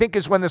 I think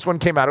is when this one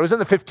came out. It was in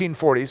the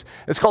 1540s.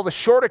 It's called A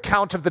Short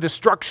Account of the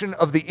Destruction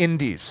of the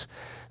Indies.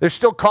 They're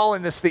still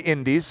calling this the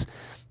Indies.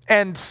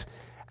 And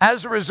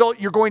as a result,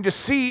 you're going to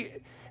see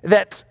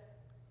that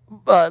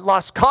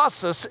Las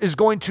Casas is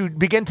going to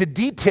begin to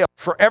detail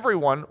for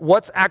everyone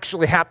what's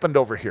actually happened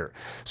over here.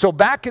 So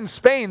back in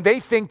Spain, they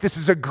think this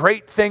is a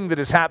great thing that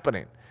is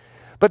happening.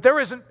 But there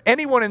isn't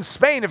anyone in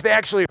Spain, if they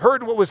actually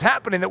heard what was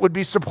happening, that would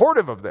be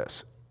supportive of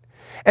this.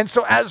 And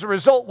so as a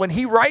result, when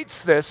he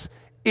writes this,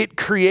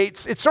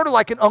 it's sort of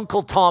like an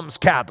Uncle Tom's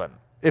Cabin.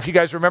 If you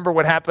guys remember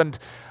what happened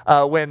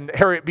when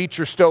Harriet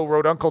Beecher Stowe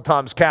wrote Uncle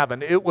Tom's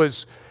Cabin,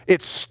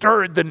 it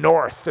stirred the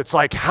North. It's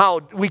like how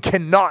we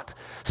cannot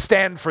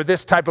stand for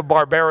this type of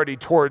barbarity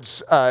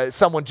towards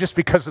someone just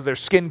because of their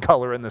skin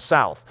color in the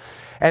South.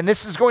 And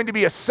this is going to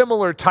be a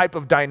similar type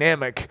of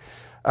dynamic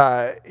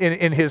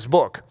in his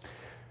book.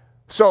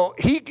 So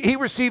he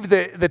received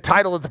the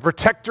title of the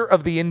Protector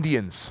of the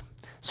Indians.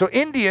 So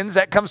Indians,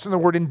 that comes from the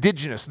word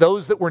indigenous,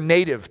 those that were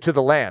native to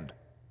the land.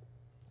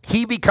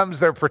 He becomes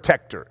their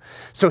protector.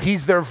 So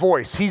he's their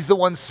voice. He's the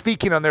one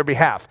speaking on their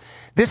behalf.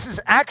 This is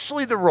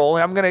actually the role,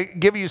 and I'm going to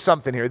give you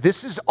something here.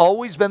 This has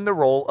always been the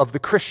role of the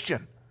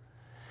Christian.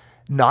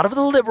 Not of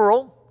the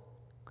liberal,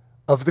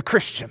 of the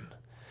Christian.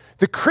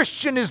 The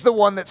Christian is the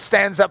one that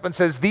stands up and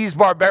says, these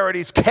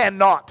barbarities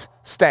cannot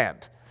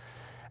stand.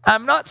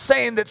 I'm not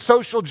saying that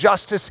social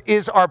justice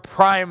is our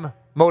prime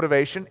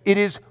motivation. It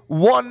is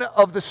one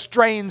of the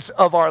strains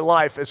of our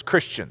life as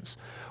Christians.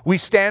 We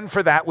stand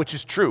for that which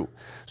is true.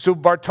 So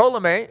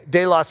Bartolomé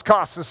de las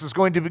Casas is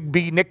going to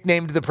be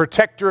nicknamed the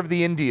Protector of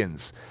the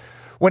Indians.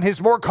 When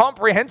his more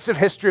comprehensive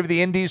history of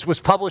the Indies was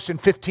published in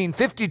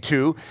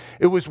 1552,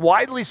 it was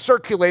widely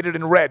circulated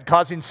and read,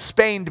 causing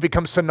Spain to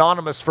become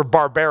synonymous for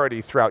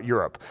barbarity throughout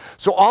Europe.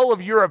 So all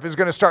of Europe is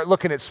going to start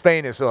looking at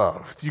Spain as,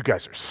 oh, you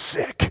guys are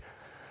sick.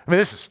 I mean,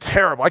 this is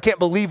terrible. I can't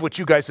believe what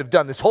you guys have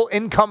done. This whole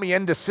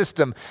encomienda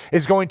system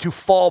is going to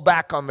fall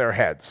back on their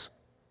heads.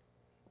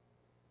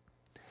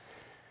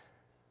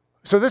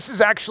 So this is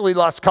actually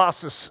Las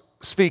Casas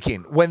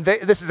speaking.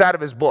 This is out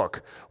of his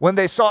book. When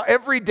they saw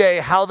every day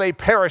how they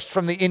perished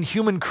from the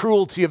inhuman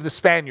cruelty of the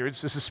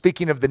Spaniards, this is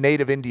speaking of the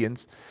native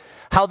Indians,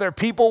 how their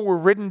people were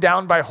ridden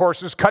down by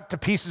horses, cut to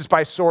pieces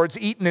by swords,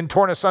 eaten and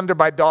torn asunder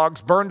by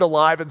dogs, burned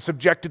alive and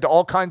subjected to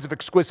all kinds of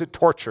exquisite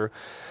torture,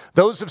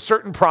 those of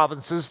certain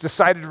provinces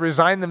decided to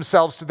resign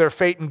themselves to their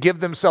fate and give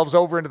themselves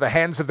over into the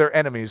hands of their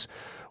enemies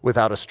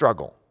without a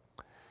struggle.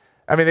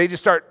 I mean, they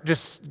just start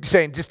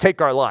saying, just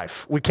take our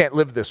life. We can't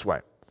live this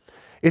way.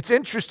 It's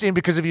interesting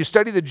because if you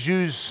study the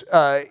Jews,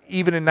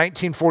 even in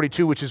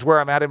 1942, which is where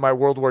I'm at in my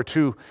World War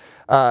II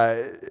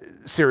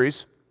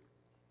series,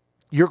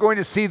 you're going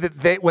to see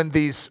that when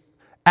these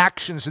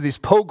actions or these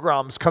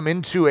pogroms come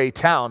into a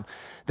town,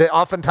 that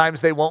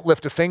oftentimes they won't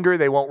lift a finger,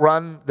 they won't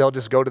run, they'll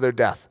just go to their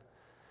death.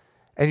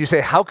 And you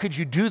say, how could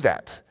you do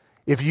that?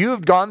 If you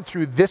have gone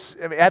through this,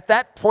 I mean, at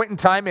that point in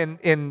time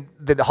in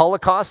the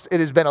Holocaust, it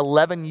has been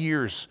 11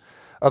 years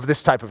of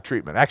this type of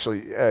treatment.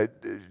 Actually,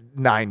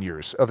 9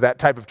 years of that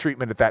type of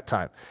treatment at that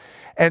time.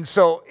 And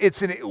so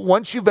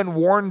once you've been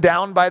worn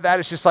down by that,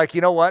 it's just like,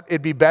 you know what?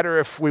 It'd be better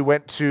if we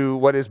went to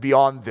what is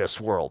beyond this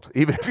world.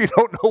 Even if you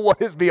don't know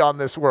what is beyond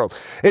this world.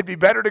 It'd be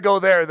better to go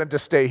there than to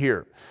stay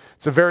here.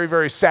 It's a very,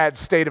 very sad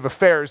state of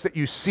affairs that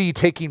you see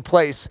taking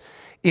place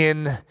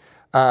in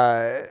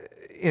the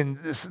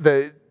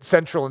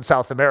Central and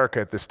South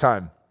America at this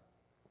time.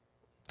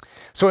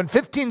 So in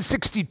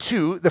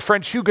 1562, the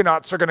French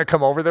Huguenots are going to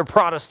come over. They're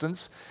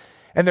Protestants,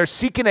 and they're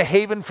seeking a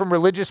haven from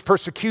religious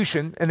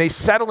persecution, and they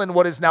settle in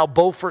what is now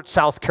Beaufort,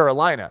 South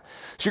Carolina.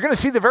 So you're going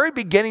to see the very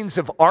beginnings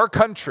of our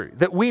country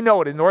that we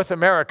know it in North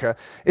America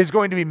is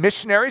going to be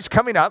missionaries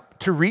coming up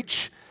to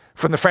reach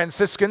from the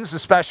Franciscans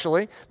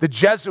especially. The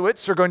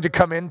Jesuits are going to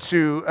come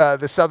into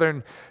the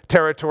southern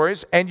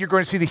territories, and you're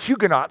going to see the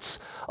Huguenots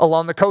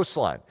along the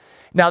coastline.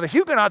 Now, the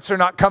Huguenots are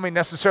not coming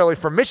necessarily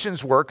for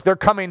missions work. They're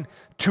coming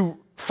to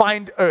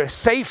find a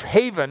safe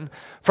haven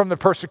from the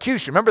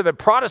persecution. Remember, the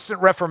Protestant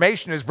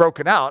Reformation is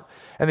broken out,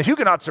 and the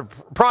Huguenots are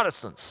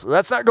Protestants. So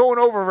that's not going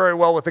over very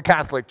well with the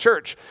Catholic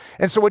Church.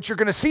 And so what you're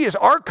going to see is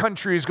our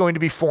country is going to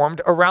be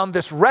formed around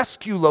this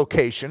rescue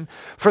location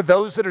for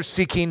those that are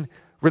seeking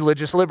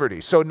religious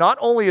liberty. So not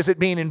only is it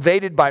being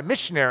invaded by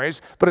missionaries,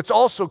 but it's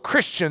also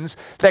Christians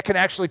that can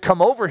actually come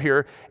over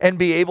here and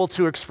be able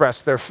to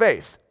express their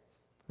faith.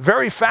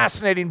 Very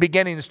fascinating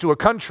beginnings to a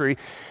country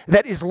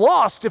that is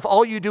lost if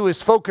all you do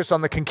is focus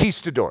on the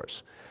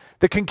conquistadors.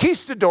 The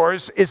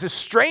conquistadors is a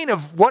strain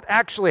of what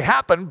actually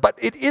happened, but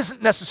it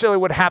isn't necessarily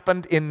what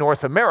happened in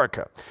North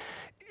America.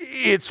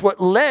 It's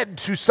what led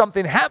to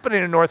something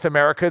happening in North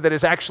America that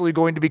is actually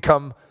going to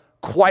become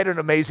quite an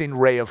amazing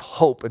ray of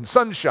hope and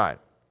sunshine.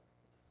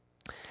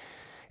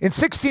 In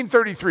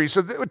 1633,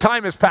 so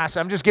time has passed.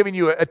 I'm just giving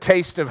you a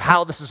taste of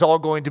how this is all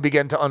going to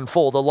begin to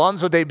unfold.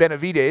 Alonso de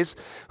Benavides,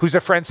 who's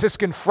a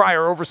Franciscan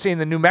friar overseeing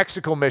the New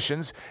Mexico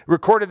missions,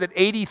 recorded that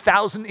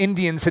 80,000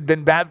 Indians had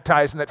been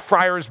baptized and that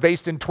friars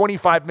based in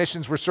 25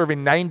 missions were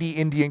serving 90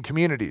 Indian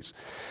communities.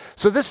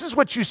 So this is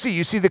what you see.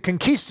 You see the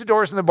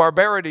conquistadors and the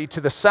barbarity to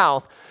the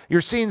south.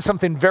 You're seeing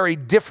something very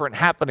different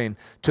happening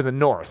to the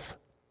north.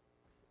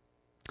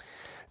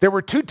 There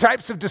were two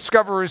types of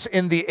discoverers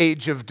in the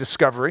age of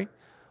discovery.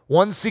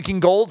 One seeking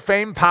gold,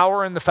 fame,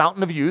 power, and the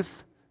fountain of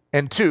youth.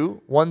 And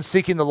two, one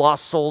seeking the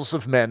lost souls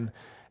of men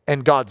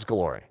and God's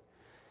glory.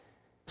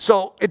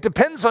 So it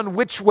depends on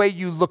which way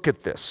you look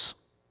at this.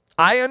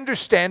 I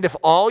understand if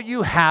all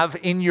you have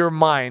in your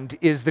mind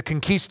is the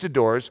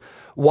conquistadors,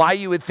 why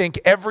you would think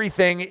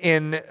everything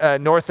in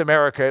North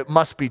America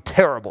must be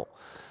terrible.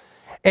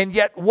 And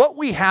yet what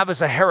we have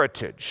is a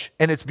heritage,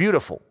 and it's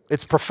beautiful,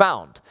 it's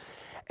profound.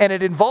 And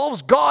it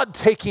involves God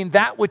taking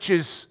that which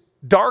is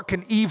dark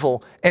and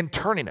evil and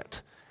turning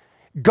it.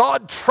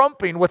 God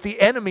trumping what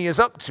the enemy is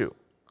up to.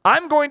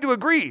 I'm going to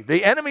agree.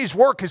 The enemy's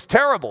work is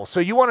terrible. So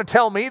you want to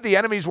tell me the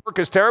enemy's work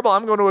is terrible?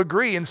 I'm going to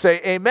agree and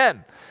say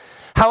amen.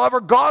 However,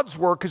 God's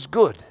work is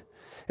good.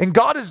 And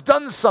God has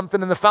done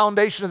something in the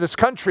foundation of this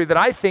country that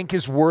I think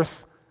is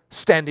worth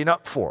standing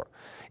up for,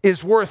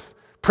 is worth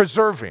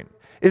preserving,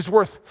 is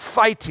worth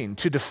fighting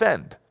to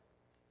defend.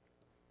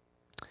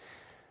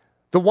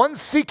 The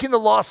ones seeking the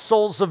lost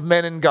souls of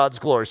men in God's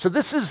glory. So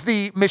this is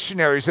the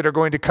missionaries that are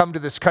going to come to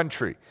this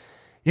country.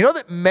 You know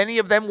that many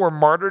of them were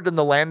martyred in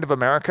the land of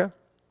America?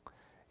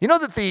 You know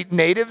that the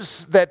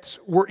natives that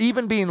were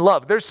even being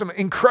loved, there's some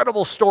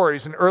incredible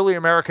stories in early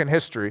American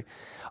history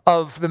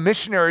of the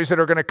missionaries that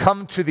are going to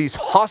come to these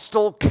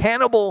hostile,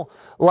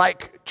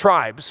 cannibal-like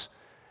tribes.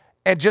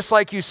 And just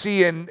like you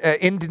see in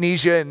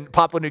Indonesia and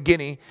Papua New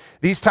Guinea,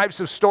 these types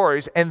of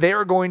stories, and they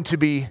are going to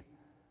be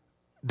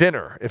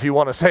dinner, if you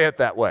want to say it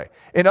that way.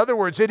 In other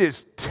words, it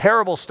is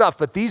terrible stuff,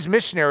 but these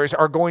missionaries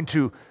are going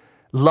to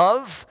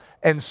love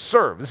and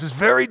serve. This is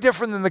very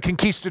different than the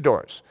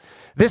conquistadors.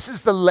 This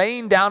is the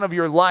laying down of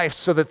your life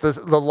so that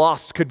the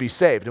lost could be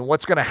saved. And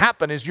what's going to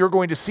happen is you're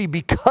going to see,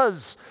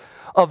 because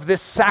of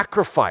this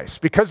sacrifice,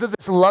 because of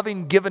this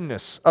loving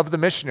givenness of the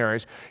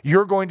missionaries,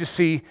 you're going to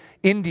see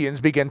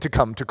Indians begin to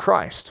come to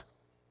Christ.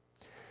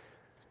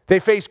 They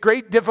face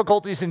great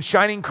difficulties in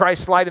shining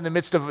Christ's light in the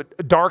midst of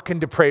dark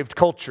and depraved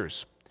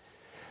cultures.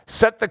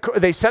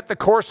 They set the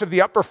course of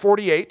the upper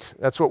 48,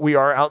 that's what we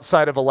are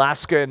outside of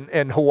Alaska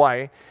and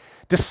Hawaii,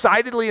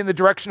 decidedly in the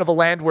direction of a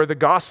land where the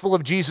gospel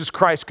of Jesus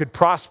Christ could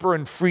prosper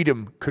and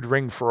freedom could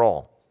ring for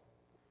all.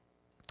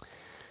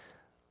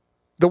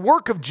 The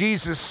work of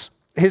Jesus,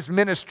 his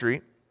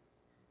ministry,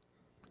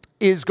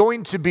 is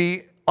going to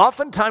be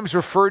oftentimes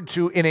referred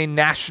to in a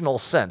national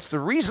sense. The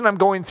reason I'm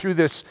going through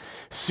this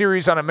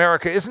series on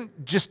America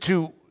isn't just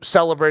to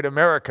celebrate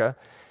America.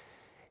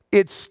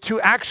 It's to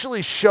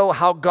actually show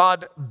how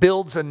God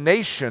builds a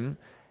nation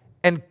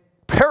and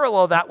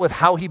parallel that with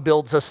how he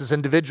builds us as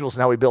individuals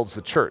and how he builds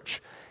the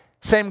church.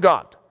 Same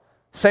God,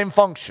 same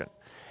function.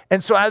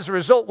 And so as a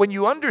result, when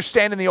you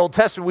understand in the Old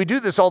Testament, we do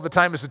this all the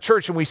time as a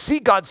church, and we see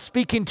God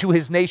speaking to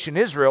his nation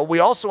Israel, we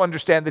also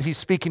understand that he's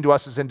speaking to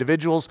us as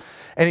individuals,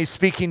 and he's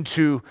speaking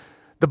to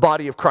the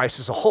body of Christ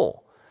as a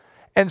whole.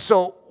 And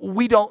so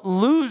we don't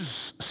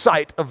lose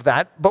sight of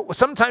that, but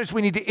sometimes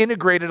we need to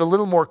integrate it a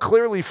little more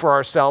clearly for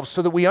ourselves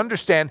so that we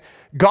understand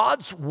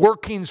God's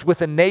workings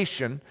with a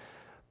nation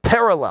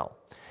parallel.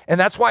 And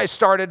that's why I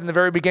started in the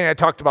very beginning, I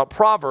talked about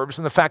Proverbs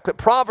and the fact that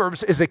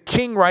Proverbs is a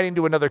king writing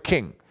to another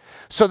king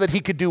so that he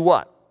could do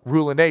what?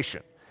 Rule a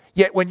nation.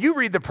 Yet when you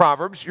read the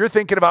Proverbs, you're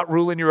thinking about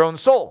ruling your own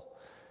soul.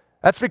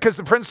 That's because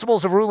the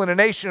principles of ruling a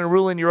nation and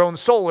ruling your own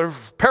soul are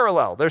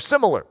parallel. They're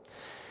similar.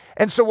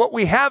 And so what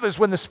we have is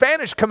when the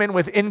Spanish come in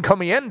with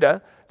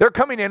encomienda, they're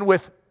coming in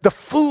with the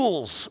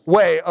fool's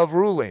way of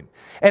ruling.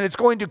 And it's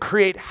going to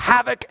create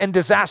havoc and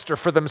disaster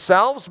for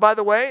themselves, by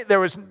the way.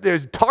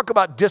 There's talk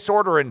about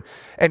disorder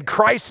and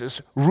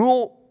crisis.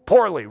 Rule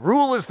poorly.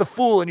 Rule as the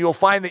fool, and you'll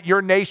find that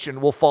your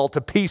nation will fall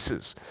to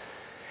pieces.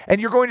 And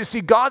you're going to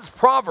see God's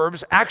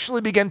proverbs actually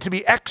begin to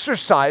be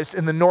exercised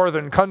in the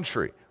northern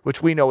country,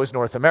 which we know as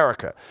North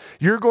America.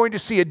 You're going to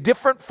see a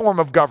different form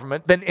of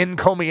government than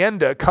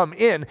encomienda come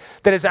in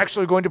that is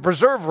actually going to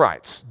preserve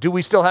rights. Do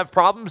we still have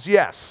problems?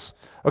 Yes.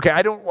 Okay,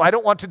 I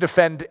don't want to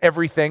defend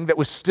everything that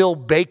was still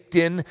baked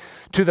in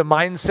to the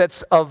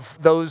mindsets of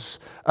those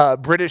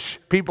British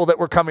people that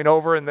were coming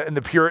over and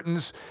the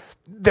Puritans.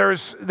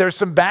 There's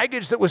some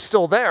baggage that was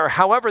still there.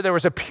 However, there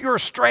was a pure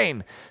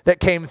strain that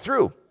came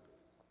through.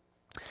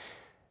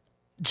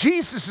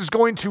 Jesus is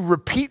going to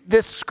repeat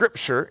this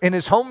scripture in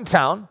his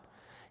hometown.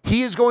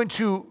 He is going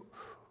to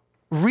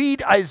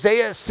read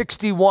Isaiah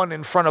 61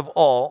 in front of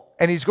all,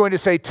 and he's going to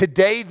say,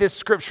 today this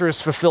scripture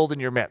is fulfilled in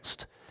your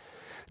midst.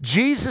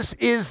 Jesus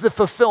is the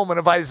fulfillment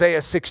of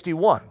Isaiah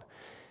 61.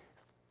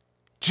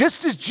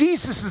 Just as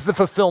Jesus is the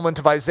fulfillment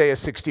of Isaiah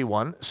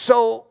 61,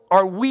 so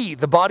are we,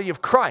 the body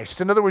of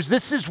Christ. In other words,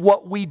 this is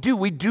what we do.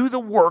 We do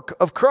the work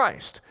of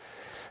Christ.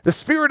 The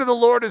Spirit of the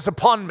Lord is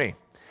upon me,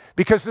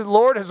 because the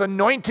Lord has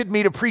anointed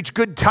me to preach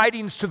good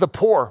tidings to the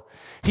poor.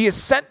 He has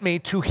sent me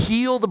to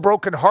heal the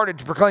brokenhearted,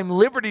 to proclaim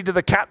liberty to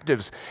the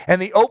captives,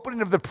 and the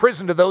opening of the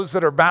prison to those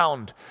that are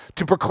bound,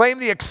 to proclaim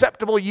the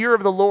acceptable year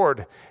of the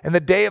Lord and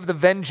the day of the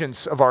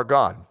vengeance of our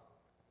God.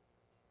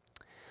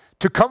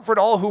 To comfort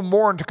all who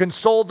mourn, to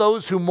console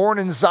those who mourn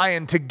in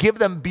Zion, to give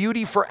them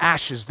beauty for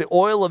ashes, the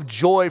oil of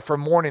joy for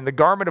mourning, the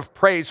garment of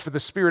praise for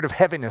the spirit of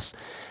heaviness,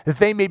 that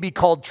they may be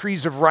called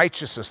trees of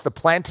righteousness, the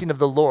planting of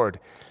the Lord,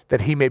 that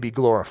he may be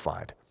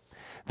glorified.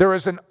 There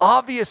is an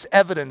obvious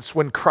evidence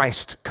when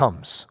Christ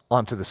comes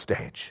onto the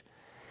stage.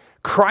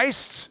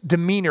 Christ's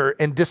demeanor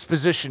and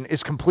disposition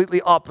is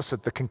completely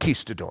opposite the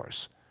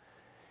conquistadors.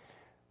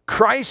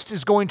 Christ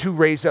is going to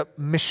raise up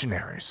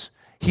missionaries.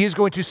 He is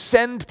going to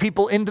send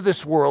people into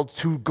this world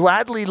to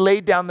gladly lay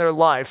down their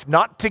life,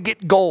 not to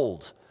get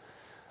gold,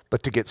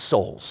 but to get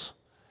souls.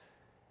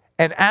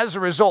 And as a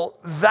result,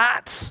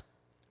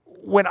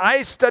 when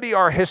I study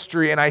our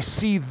history and I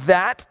see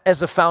that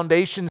as a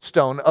foundation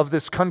stone of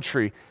this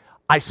country,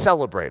 I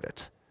celebrate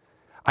it.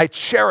 I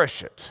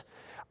cherish it.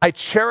 I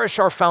cherish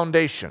our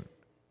foundation.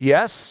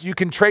 Yes, you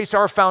can trace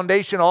our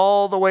foundation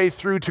all the way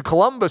through to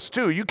Columbus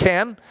too. You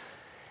can.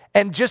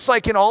 And just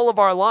like in all of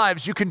our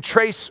lives, you can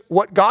trace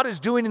what God is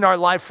doing in our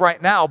life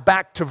right now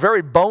back to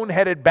very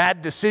boneheaded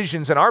bad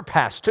decisions in our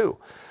past too,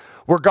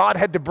 where God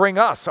had to bring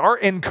us. Our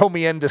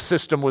encomienda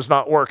system was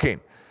not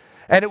working,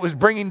 and it was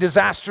bringing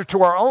disaster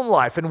to our own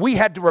life, and we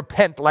had to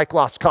repent like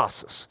Las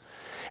Casas,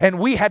 and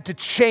we had to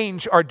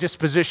change our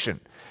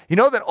disposition. You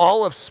know that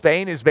all of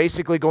Spain is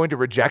basically going to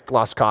reject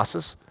Las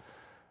Casas?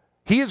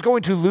 He is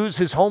going to lose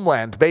his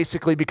homeland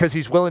basically because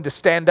he's willing to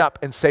stand up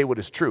and say what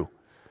is true.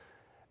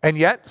 And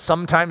yet,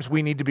 sometimes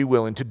we need to be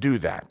willing to do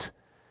that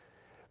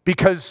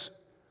because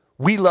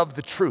we love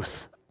the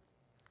truth.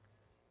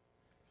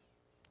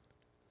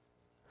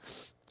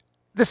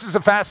 This is a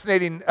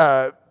fascinating,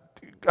 I'm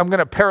going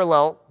to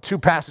parallel two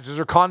passages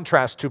or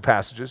contrast two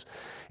passages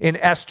in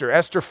Esther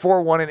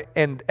 4:1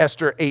 and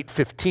Esther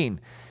 8:15.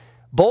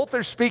 Both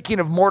are speaking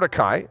of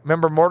Mordecai.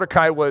 Remember,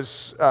 Mordecai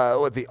was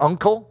the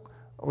uncle?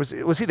 Was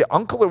he the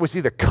uncle or was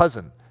he the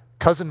cousin?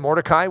 Cousin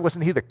Mordecai?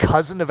 Wasn't he the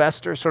cousin of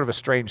Esther? Sort of a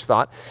strange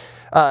thought.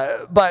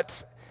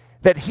 But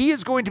that he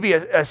is going to be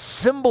a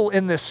symbol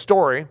in this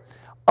story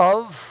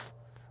of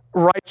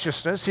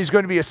righteousness. He's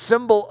going to be a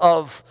symbol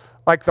of,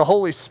 like, the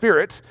Holy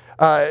Spirit,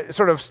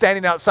 sort of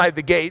standing outside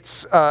the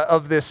gates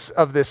of this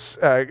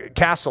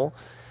castle.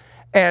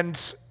 And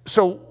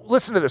so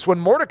listen to this. When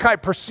Mordecai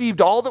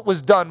perceived all that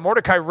was done,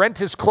 Mordecai rent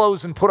his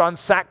clothes and put on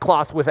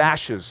sackcloth with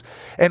ashes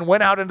and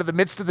went out into the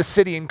midst of the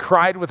city and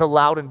cried with a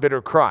loud and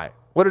bitter cry.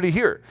 What did he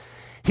hear?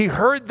 He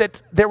heard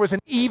that there was an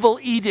evil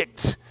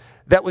edict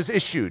that was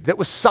issued, that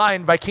was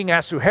signed by King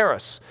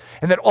Ahasuerus,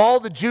 and that all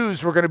the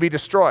Jews were going to be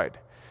destroyed.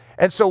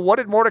 And so what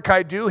did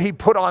Mordecai do? He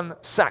put on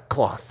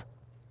sackcloth.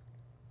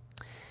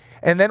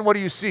 And then what do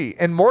you see?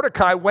 And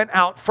Mordecai went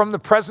out from the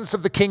presence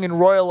of the king in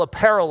royal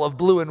apparel of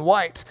blue and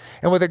white,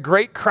 and with a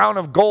great crown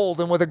of gold,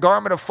 and with a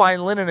garment of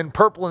fine linen and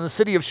purple, in the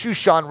city of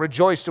Shushan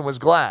rejoiced and was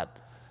glad.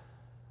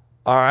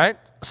 All right?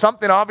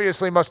 Something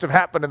obviously must have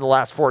happened in the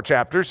last 4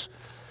 chapters,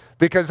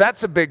 because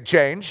that's a big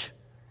change.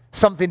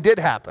 Something did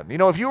happen. You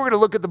know, if you were going to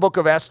look at the book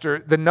of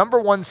Esther, the number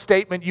one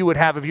statement you would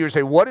have if you were to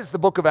say, what is the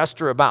book of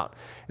Esther about?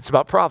 It's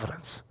about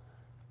providence.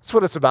 That's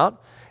what it's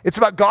about. It's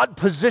about God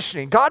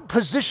positioning. God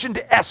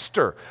positioned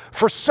Esther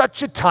for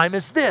such a time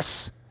as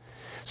this.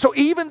 So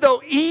even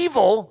though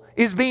evil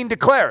is being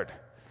declared,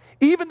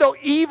 even though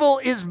evil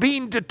is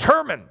being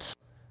determined,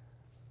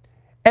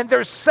 and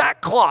there's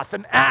sackcloth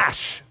and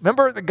ash,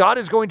 remember that God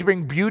is going to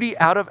bring beauty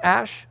out of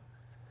ash?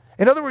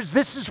 In other words,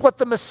 this is what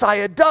the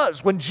Messiah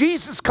does. When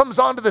Jesus comes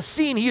onto the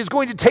scene, he is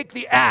going to take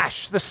the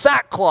ash, the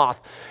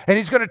sackcloth, and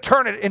he's going to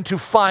turn it into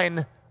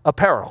fine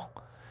apparel.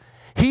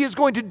 He is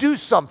going to do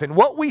something.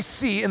 What we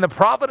see in the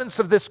providence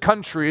of this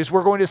country is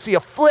we're going to see a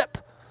flip.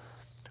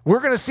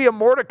 We're going to see a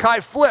Mordecai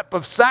flip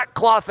of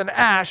sackcloth and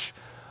ash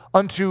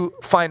unto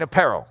fine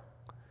apparel.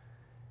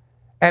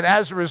 And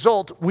as a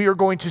result, we are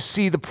going to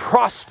see the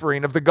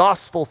prospering of the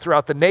gospel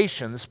throughout the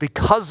nations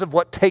because of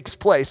what takes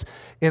place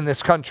in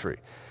this country.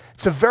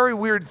 It's a very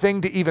weird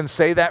thing to even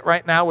say that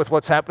right now with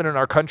what's happened in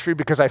our country,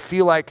 because I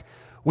feel like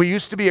we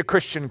used to be a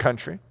Christian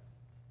country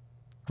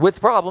with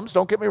problems,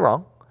 don't get me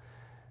wrong.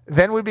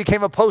 Then we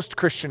became a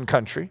post-Christian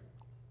country,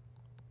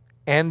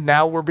 and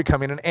now we're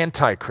becoming an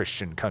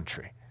anti-Christian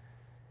country.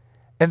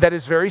 And that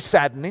is very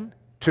saddening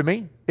to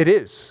me. It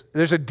is.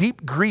 There's a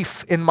deep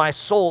grief in my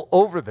soul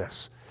over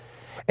this.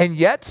 And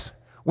yet,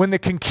 when the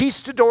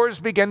conquistadors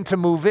begin to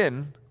move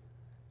in,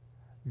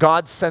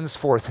 God sends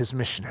forth his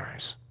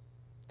missionaries.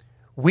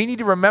 We need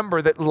to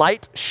remember that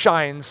light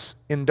shines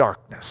in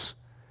darkness.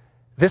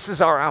 This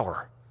is our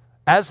hour.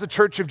 As the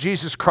Church of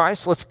Jesus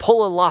Christ, let's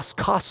pull a Las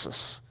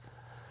Casas.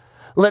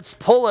 Let's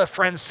pull a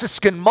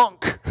Franciscan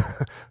monk.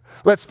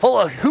 Let's pull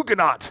a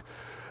Huguenot.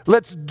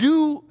 Let's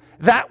do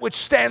that which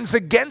stands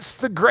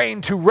against the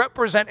grain to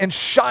represent and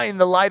shine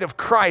the light of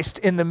Christ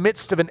in the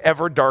midst of an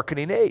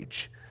ever-darkening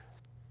age.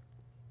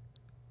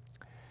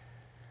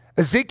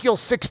 Ezekiel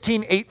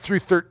 16, 8 through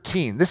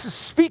 13. This is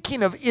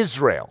speaking of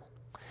Israel.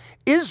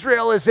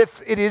 Israel as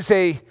if it is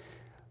a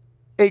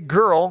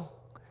girl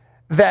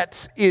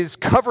that is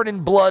covered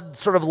in blood,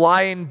 sort of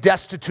lying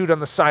destitute on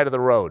the side of the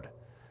road.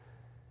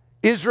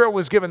 Israel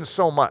was given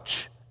so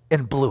much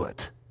and blew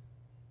it.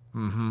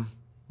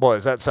 Boy,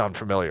 does that sound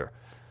familiar.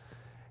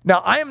 Now,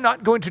 I am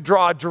not going to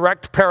draw a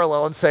direct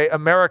parallel and say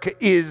America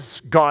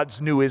is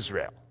God's new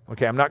Israel.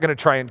 Okay, I'm not going to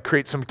try and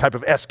create some type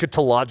of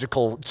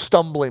eschatological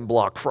stumbling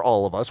block for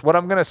all of us. What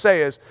I'm going to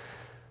say is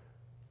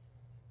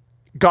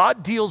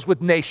God deals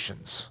with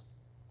nations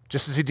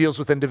just as he deals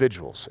with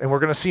individuals. And we're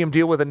going to see him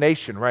deal with a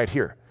nation right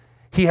here.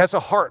 He has a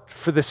heart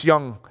for this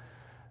young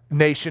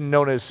nation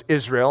known as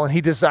Israel, and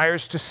he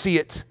desires to see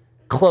it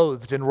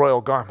clothed in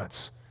royal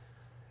garments.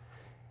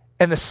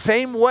 And the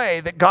same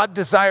way that God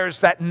desires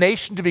that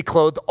nation to be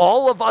clothed,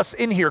 all of us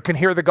in here can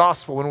hear the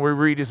gospel when we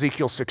read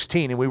Ezekiel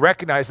 16, and we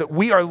recognize that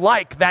we are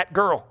like that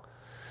girl,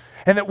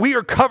 and that we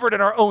are covered in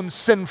our own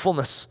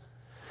sinfulness.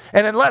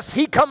 And unless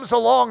he comes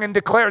along and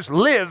declares,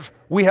 live,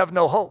 we have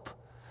no hope.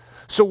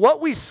 So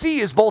what we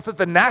see is both at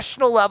the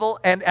national level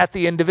and at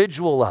the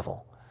individual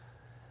level.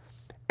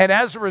 And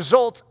as a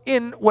result,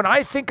 when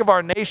I think of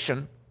our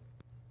nation,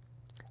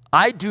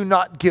 I do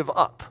not give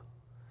up.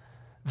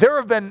 There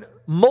have been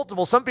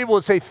multiple, some people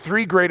would say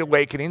 3 great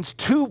awakenings,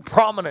 2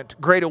 prominent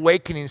great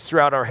awakenings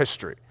throughout our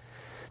history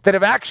that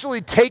have actually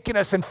taken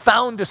us and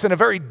found us in a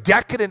very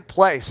decadent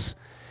place.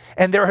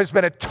 And there has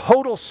been a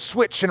total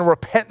switch and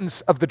repentance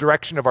of the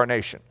direction of our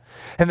nation.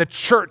 And the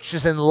church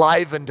is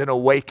enlivened and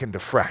awakened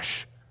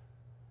afresh.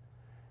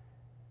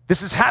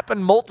 This has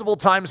happened multiple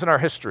times in our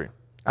history.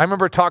 I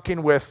remember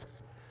talking with,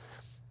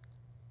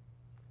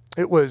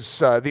 it was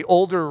the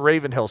older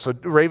Ravenhill. So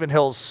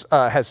Ravenhill's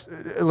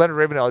Leonard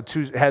Ravenhill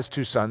has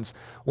 2 sons.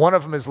 One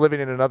of them is living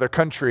in another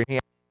country.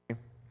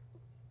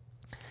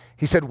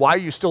 He said, why are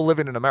you still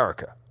living in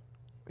America?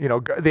 You know,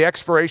 the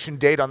expiration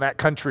date on that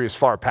country is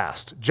far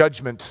past.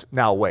 Judgment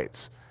now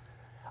waits.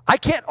 I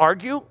can't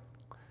argue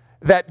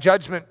that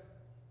judgment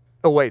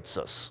awaits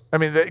us. I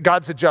mean,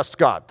 God's a just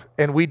God,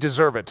 and we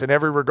deserve it in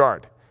every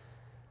regard.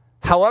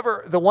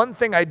 However, the one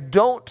thing I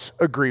don't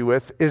agree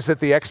with is that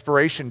the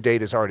expiration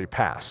date is already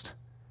passed.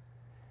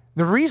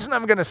 The reason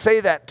I'm going to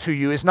say that to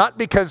you is not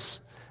because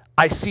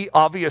I see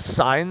obvious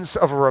signs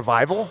of a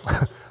revival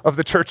of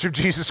the Church of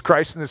Jesus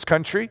Christ in this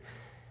country.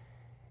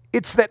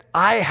 It's that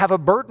I have a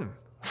burden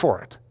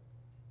for it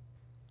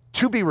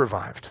to be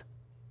revived.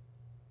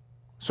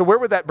 So where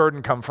would that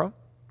burden come from?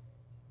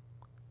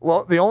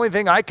 Well, the only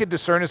thing I could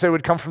discern is that it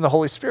would come from the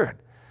Holy Spirit.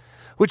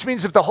 Which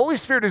means if the Holy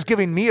Spirit is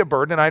giving me a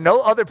burden, and I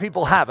know other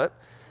people have it,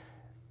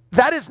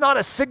 that is not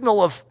a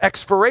signal of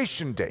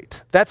expiration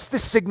date. That's the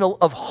signal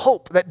of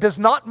hope. That does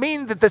not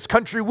mean that this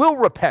country will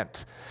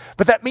repent,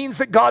 but that means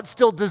that God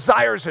still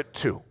desires it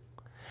to.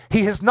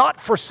 He has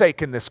not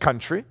forsaken this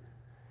country.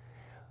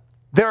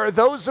 There are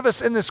those of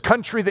us in this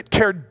country that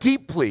care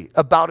deeply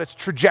about its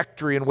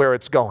trajectory and where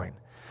it's going.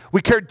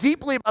 We care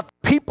deeply about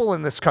the people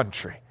in this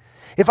country.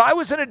 If I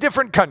was in a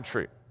different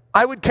country,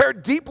 I would care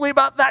deeply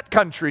about that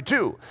country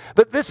too.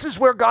 But this is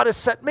where God has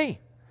set me.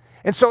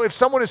 And so if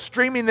someone is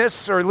streaming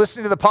this or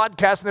listening to the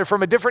podcast and they're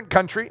from a different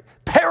country,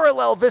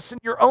 parallel this in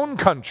your own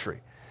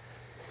country.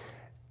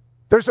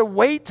 There's a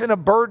weight and a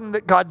burden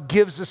that God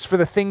gives us for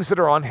the things that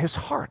are on his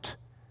heart.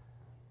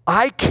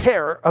 I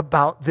care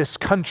about this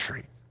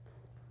country.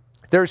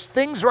 There's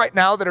things right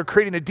now that are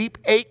creating a deep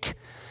ache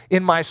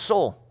in my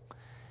soul.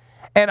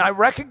 And I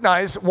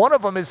recognize one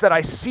of them is that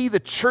I see the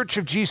Church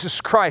of Jesus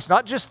Christ,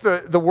 not just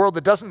the world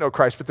that doesn't know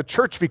Christ, but the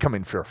church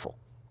becoming fearful.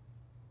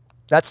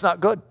 That's not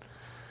good.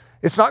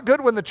 It's not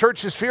good when the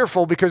church is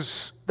fearful,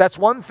 because that's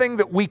one thing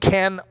that we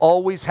can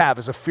always have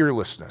is a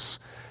fearlessness,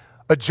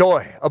 a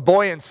joy, a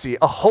buoyancy,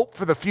 a hope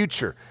for the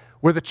future.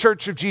 We're the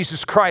Church of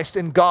Jesus Christ,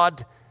 and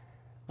God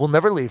will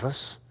never leave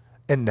us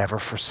and never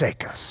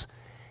forsake us.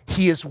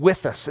 He is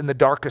with us in the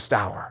darkest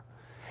hour.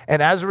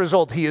 And as a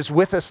result, he is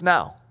with us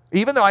now.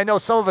 Even though I know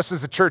some of us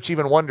as the church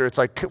even wonder, it's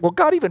like, will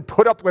God even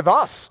put up with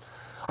us?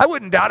 I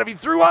wouldn't doubt if he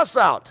threw us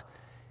out.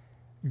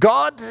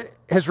 God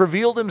has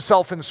revealed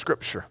himself in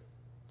Scripture,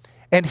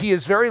 and he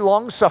is very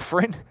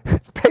long-suffering,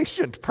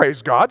 patient,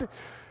 praise God.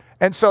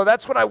 And so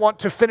that's what I want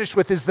to finish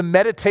with is the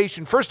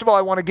meditation. First of all,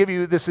 I want to give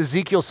you this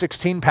Ezekiel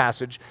 16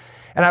 passage,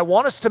 and I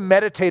want us to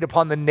meditate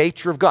upon the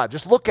nature of God.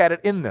 Just look at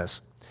it in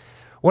this.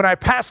 When I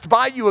passed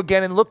by you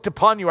again and looked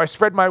upon you, I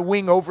spread my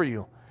wing over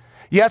you.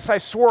 Yes, I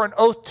swore an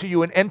oath to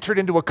you and entered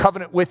into a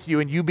covenant with you,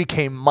 and you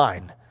became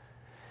mine.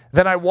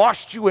 Then I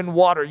washed you in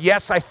water.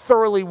 Yes, I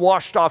thoroughly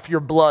washed off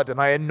your blood,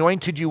 and I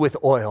anointed you with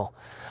oil.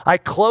 I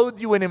clothed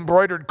you in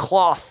embroidered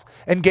cloth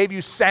and gave you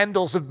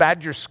sandals of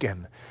badger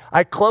skin.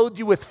 I clothed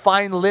you with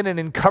fine linen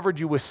and covered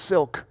you with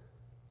silk.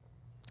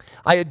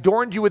 I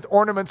adorned you with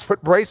ornaments,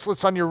 put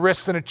bracelets on your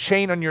wrists and a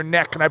chain on your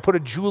neck, and I put a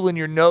jewel in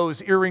your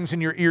nose, earrings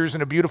in your ears,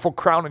 and a beautiful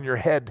crown on your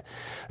head.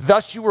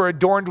 Thus you were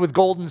adorned with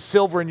gold and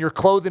silver, and your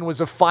clothing was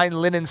of fine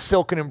linen,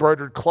 silk, and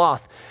embroidered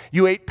cloth.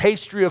 You ate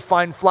pastry of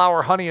fine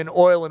flour, honey, and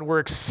oil, and were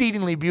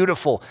exceedingly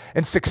beautiful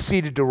and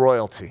succeeded to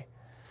royalty.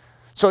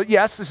 So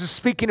yes, this is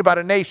speaking about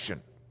a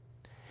nation.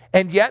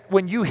 And yet,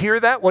 when you hear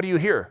that, what do you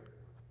hear?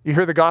 You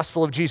hear the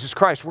gospel of Jesus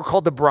Christ. We're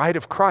called the bride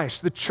of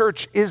Christ. The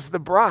church is the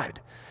bride.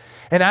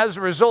 And as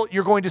a result,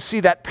 you're going to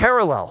see that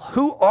parallel.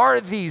 Who are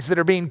these that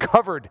are being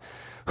covered?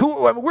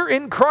 We're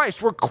in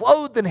Christ. We're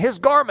clothed in his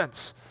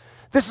garments.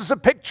 This is a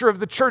picture of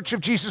the church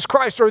of Jesus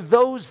Christ, or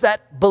those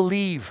that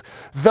believe,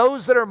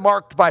 those that are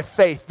marked by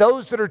faith,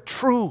 those that are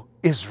true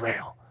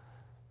Israel.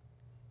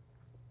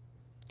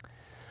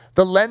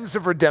 The lens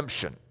of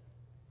redemption.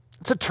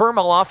 It's a term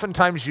I'll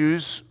oftentimes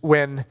use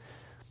when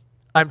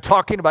I'm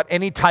talking about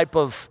any type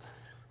of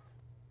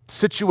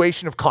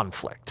situation of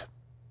conflict.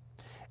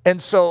 And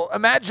so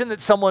imagine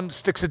that someone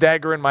sticks a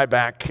dagger in my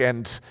back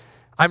and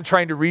I'm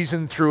trying to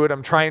reason through it.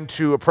 I'm trying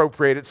to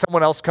appropriate it.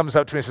 Someone else comes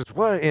up to me and says,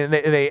 "What?" And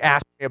they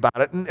ask me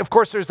about it. And of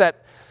course, there's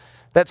that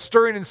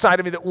stirring inside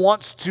of me that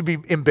wants to be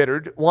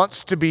embittered,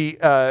 wants to be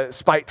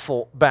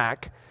spiteful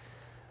back.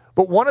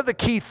 But one of the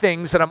key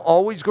things that I'm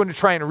always going to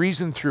try and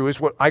reason through is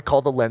what I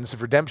call the lens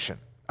of redemption.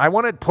 I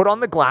want to put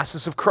on the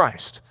glasses of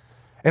Christ.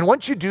 And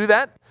once you do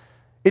that,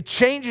 it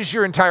changes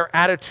your entire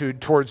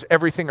attitude towards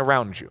everything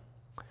around you.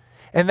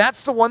 And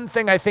that's the one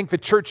thing I think the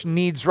church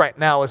needs right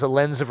now is a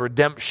lens of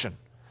redemption.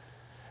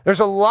 There's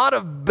a lot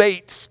of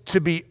bait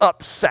to be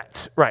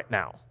upset right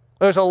now.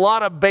 There's a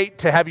lot of bait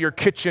to have your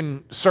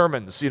kitchen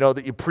sermons,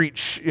 that you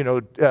preach,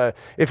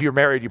 if you're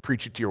married, you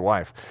preach it to your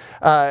wife.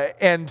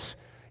 And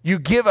you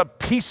give a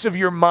piece of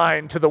your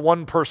mind to the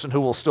one person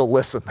who will still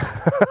listen.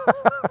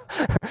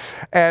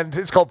 And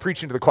it's called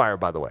preaching to the choir,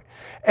 by the way.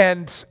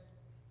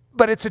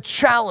 But it's a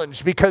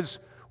challenge because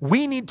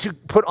we need to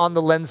put on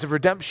the lens of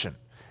redemption.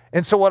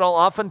 And so what I'll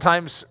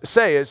oftentimes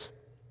say is,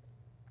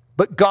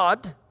 but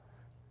God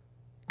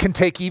can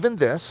take even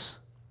this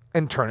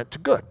and turn it to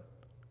good.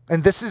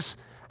 And this is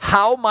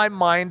how my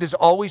mind is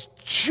always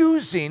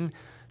choosing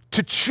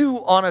to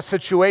chew on a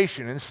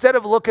situation. Instead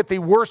of look at the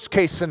worst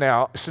case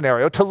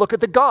scenario, to look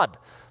at the God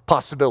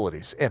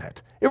possibilities in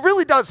it. It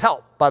really does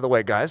help, by the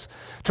way, guys,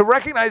 to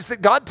recognize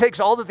that God takes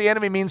all that the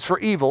enemy means for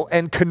evil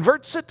and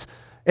converts it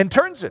and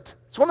turns it.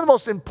 It's one of the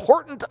most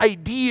important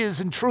ideas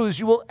and truths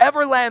you will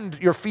ever land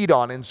your feet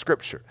on in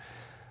Scripture.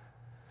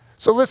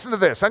 So listen to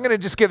this. I'm going to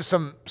just give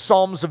some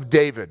Psalms of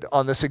David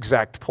on this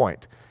exact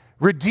point.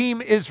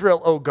 Redeem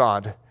Israel, O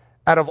God,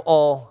 out of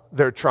all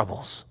their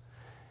troubles.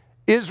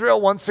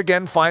 Israel once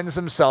again finds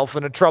himself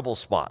in a trouble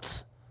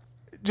spot.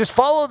 Just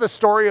follow the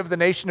story of the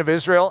nation of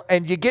Israel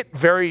and you get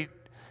very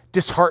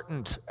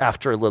disheartened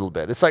after a little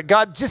bit. It's like,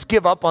 God, just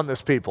give up on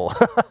this people.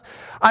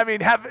 I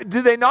mean,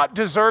 do they not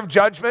deserve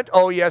judgment?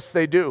 Oh, yes,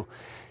 they do.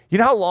 You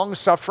know how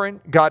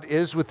long-suffering God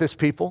is with this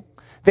people?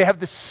 They have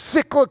this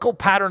cyclical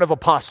pattern of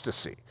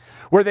apostasy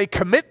where they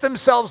commit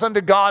themselves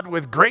unto God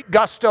with great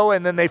gusto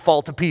and then they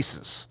fall to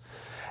pieces.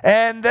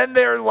 And then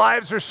their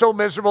lives are so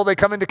miserable, they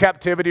come into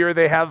captivity or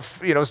they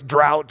have,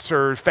 droughts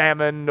or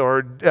famine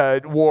or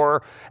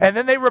war. And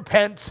then they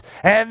repent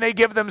and they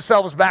give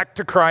themselves back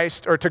to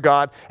Christ or to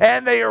God.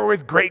 And they are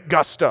with great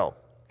gusto.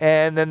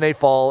 And then they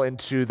fall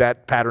into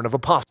that pattern of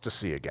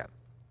apostasy again.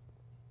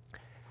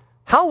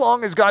 How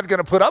long is God going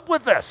to put up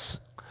with this?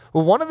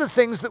 Well, one of the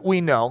things that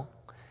we know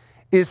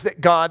is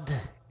that God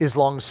is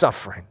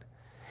long-suffering.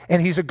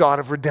 And he's a God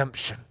of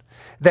redemption.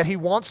 That he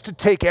wants to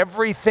take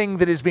everything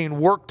that is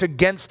being worked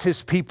against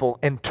his people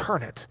and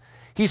turn it.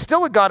 He's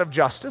still a God of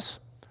justice.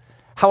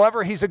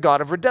 However, he's a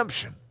God of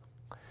redemption.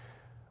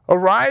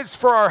 Arise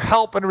for our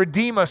help and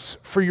redeem us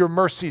for your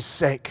mercy's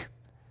sake.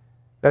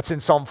 That's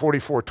in Psalm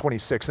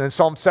 44:26. And in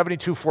Psalm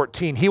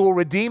 72:14, he will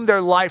redeem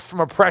their life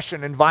from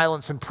oppression and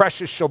violence, and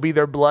precious shall be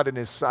their blood in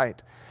his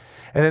sight.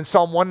 And then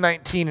Psalm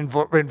 119 in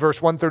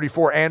verse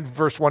 134 and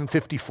verse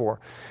 154.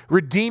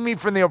 Redeem me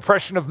from the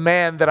oppression of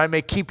man that I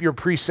may keep your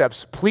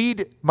precepts.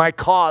 Plead my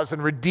cause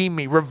and redeem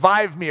me.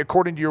 Revive me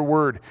according to your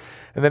word.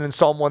 And then in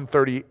Psalm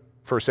 130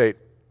 verse 8.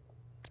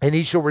 And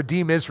he shall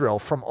redeem Israel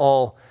from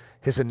all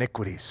his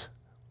iniquities.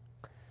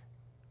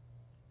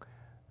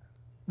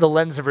 The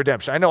lens of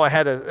redemption. I know I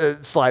had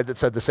a slide that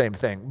said the same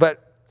thing.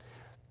 But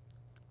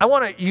I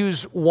want to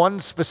use one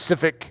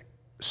specific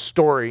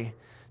story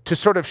to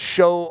sort of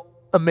show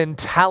a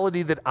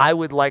mentality that I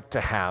would like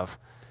to have,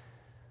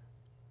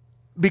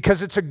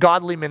 because it's a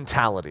godly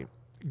mentality.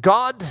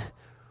 God,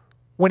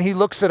 when he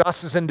looks at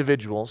us as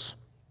individuals,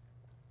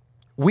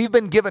 we've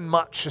been given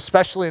much,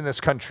 especially in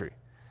this country.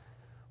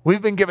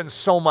 We've been given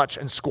so much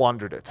and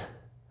squandered it.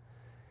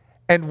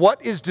 And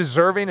what is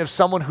deserving of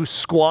someone who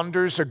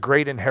squanders a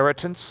great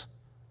inheritance?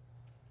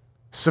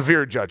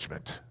 Severe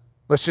judgment.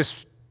 Let's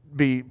just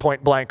be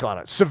point blank on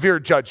it. Severe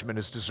judgment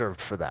is deserved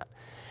for that.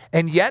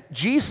 And yet,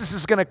 Jesus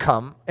is going to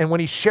come, and when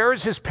he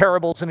shares his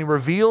parables and he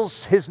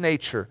reveals his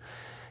nature,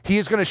 he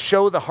is going to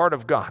show the heart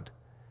of God.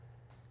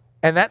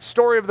 And that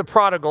story of the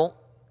prodigal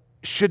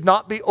should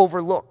not be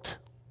overlooked,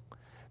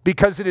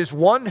 because it is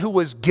one who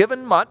was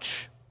given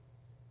much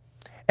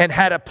and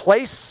had a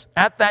place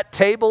at that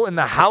table in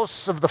the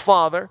house of the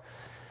Father,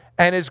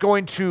 and is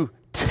going to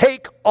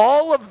take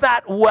all of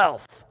that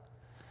wealth,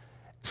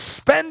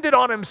 spend it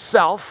on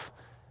himself,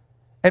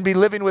 and be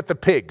living with the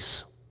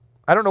pigs.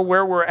 I don't know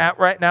where we're at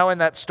right now in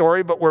that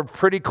story, but we're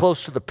pretty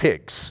close to the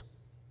pigs.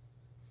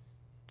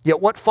 Yet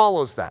what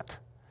follows that?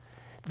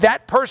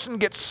 That person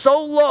gets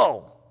so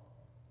low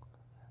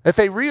that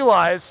they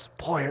realize,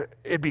 boy,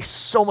 it'd be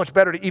so much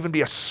better to even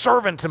be a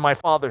servant in my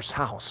Father's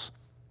house,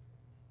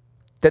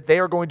 that they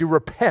are going to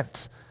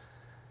repent.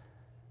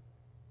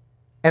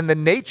 And the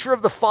nature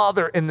of the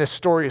Father in this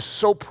story is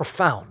so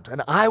profound,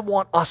 and I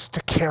want us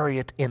to carry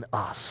it in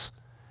us.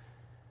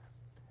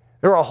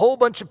 There are a whole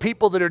bunch of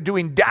people that are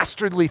doing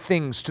dastardly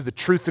things to the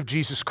truth of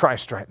Jesus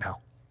Christ right now.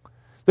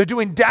 They're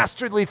doing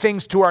dastardly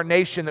things to our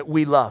nation that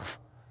we love.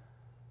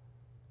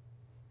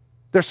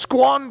 They're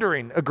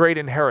squandering a great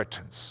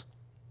inheritance.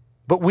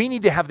 But we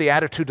need to have the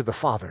attitude of the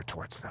Father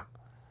towards them.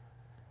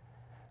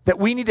 That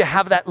we need to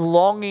have that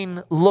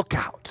longing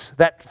lookout,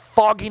 that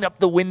fogging up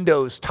the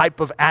windows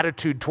type of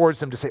attitude towards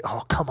them, to say,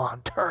 oh, come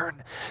on,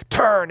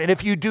 turn. And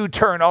if you do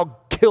turn, I'll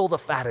kill the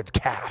fatted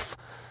calf.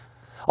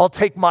 I'll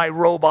take my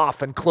robe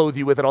off and clothe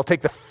you with it. I'll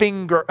take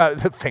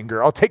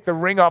I'll take the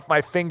ring off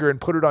my finger and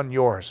put it on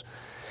yours.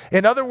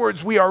 In other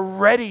words, we are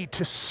ready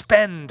to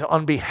spend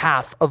on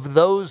behalf of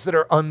those that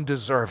are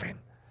undeserving.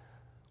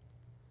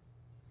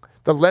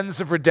 The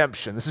lens of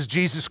redemption. This is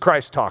Jesus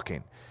Christ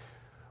talking.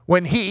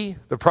 When he,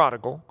 the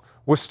prodigal,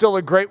 was still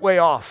a great way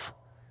off,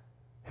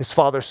 his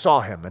father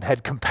saw him and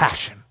had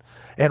compassion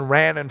and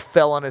ran and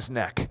fell on his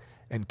neck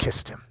and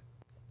kissed him.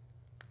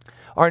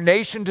 Our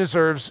nation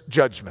deserves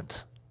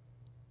judgment,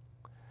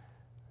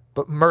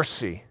 but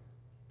mercy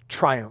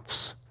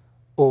triumphs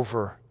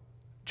over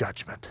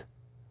judgment.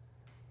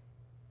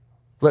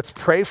 Let's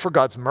pray for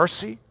God's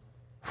mercy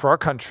for our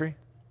country,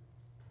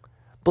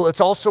 but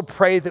let's also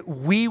pray that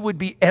we would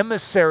be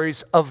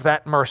emissaries of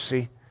that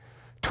mercy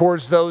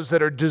towards those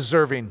that are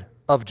deserving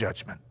of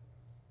judgment.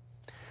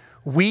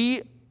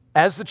 We,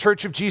 as the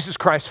Church of Jesus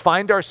Christ,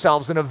 find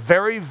ourselves in a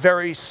very,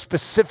 very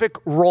specific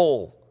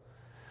role.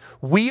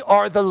 We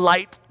are the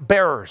light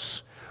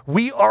bearers.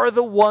 We are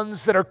the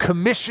ones that are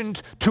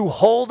commissioned to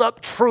hold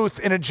up truth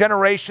in a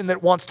generation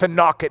that wants to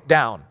knock it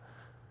down.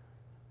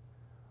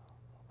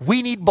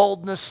 We need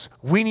boldness,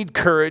 we need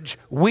courage,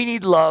 we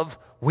need love,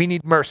 we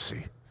need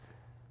mercy.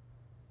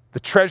 The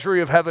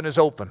treasury of heaven is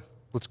open.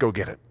 Let's go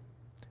get it.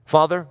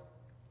 Father,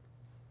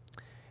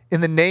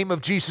 in the name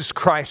of Jesus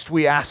Christ,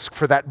 we ask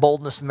for that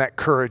boldness and that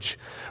courage.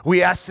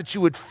 We ask that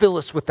you would fill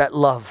us with that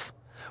love.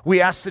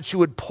 We ask that you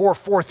would pour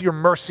forth your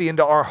mercy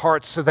into our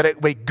hearts so that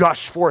it may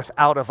gush forth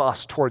out of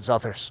us towards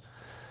others.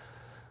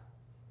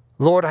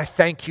 Lord, I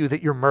thank you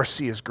that your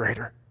mercy is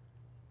greater.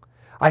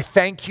 I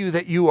thank you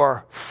that you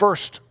are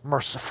first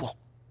merciful,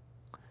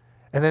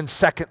 and then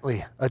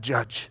secondly, a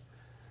judge.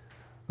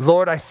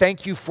 Lord, I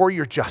thank you for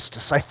your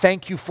justice. I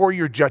thank you for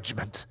your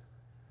judgment,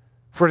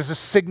 for it is a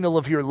signal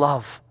of your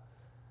love.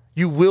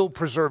 You will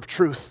preserve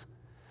truth.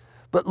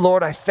 But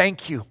Lord, I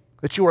thank you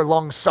that you are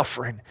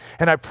long-suffering.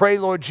 And I pray,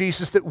 Lord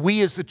Jesus, that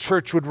we as the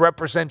church would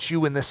represent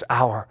you in this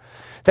hour,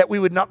 that we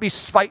would not be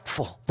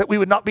spiteful, that we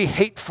would not be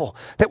hateful,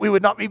 that we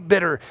would not be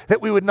bitter,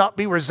 that we would not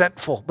be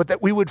resentful, but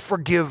that we would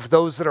forgive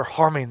those that are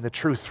harming the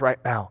truth right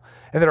now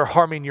and that are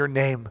harming your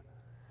name.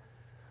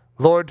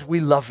 Lord,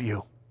 we love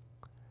you.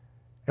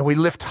 And we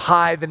lift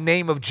high the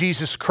name of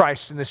Jesus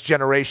Christ in this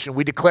generation.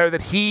 We declare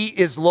that he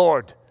is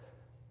Lord.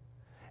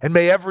 And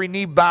may every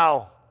knee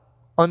bow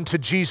unto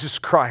Jesus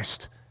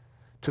Christ,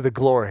 to the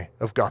glory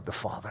of God the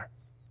Father.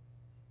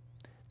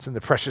 It's in the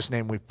precious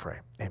name we pray.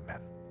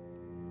 Amen.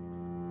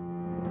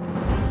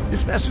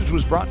 This message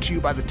was brought to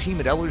you by the team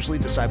at Ellerslie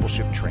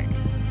Discipleship Training.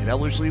 At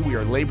Ellerslie, we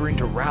are laboring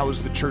to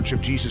rouse the Church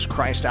of Jesus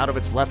Christ out of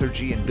its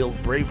lethargy and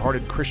build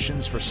brave-hearted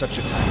Christians for such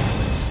a time as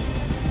this.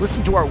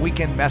 Listen to our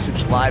weekend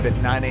message live at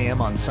 9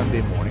 a.m. on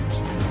Sunday mornings,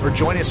 or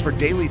join us for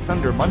Daily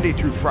Thunder Monday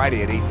through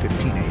Friday at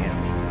 8:15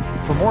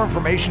 a.m. For more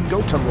information,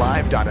 go to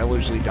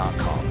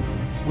live.ellerslie.com.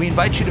 We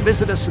invite you to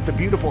visit us at the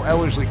beautiful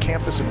Ellerslie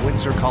campus in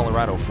Windsor,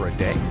 Colorado for a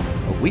day,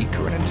 a week,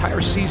 or an entire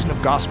season of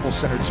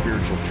gospel-centered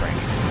spiritual training.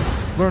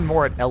 Learn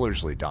more at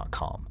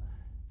ellerslie.com.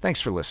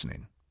 Thanks for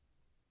listening.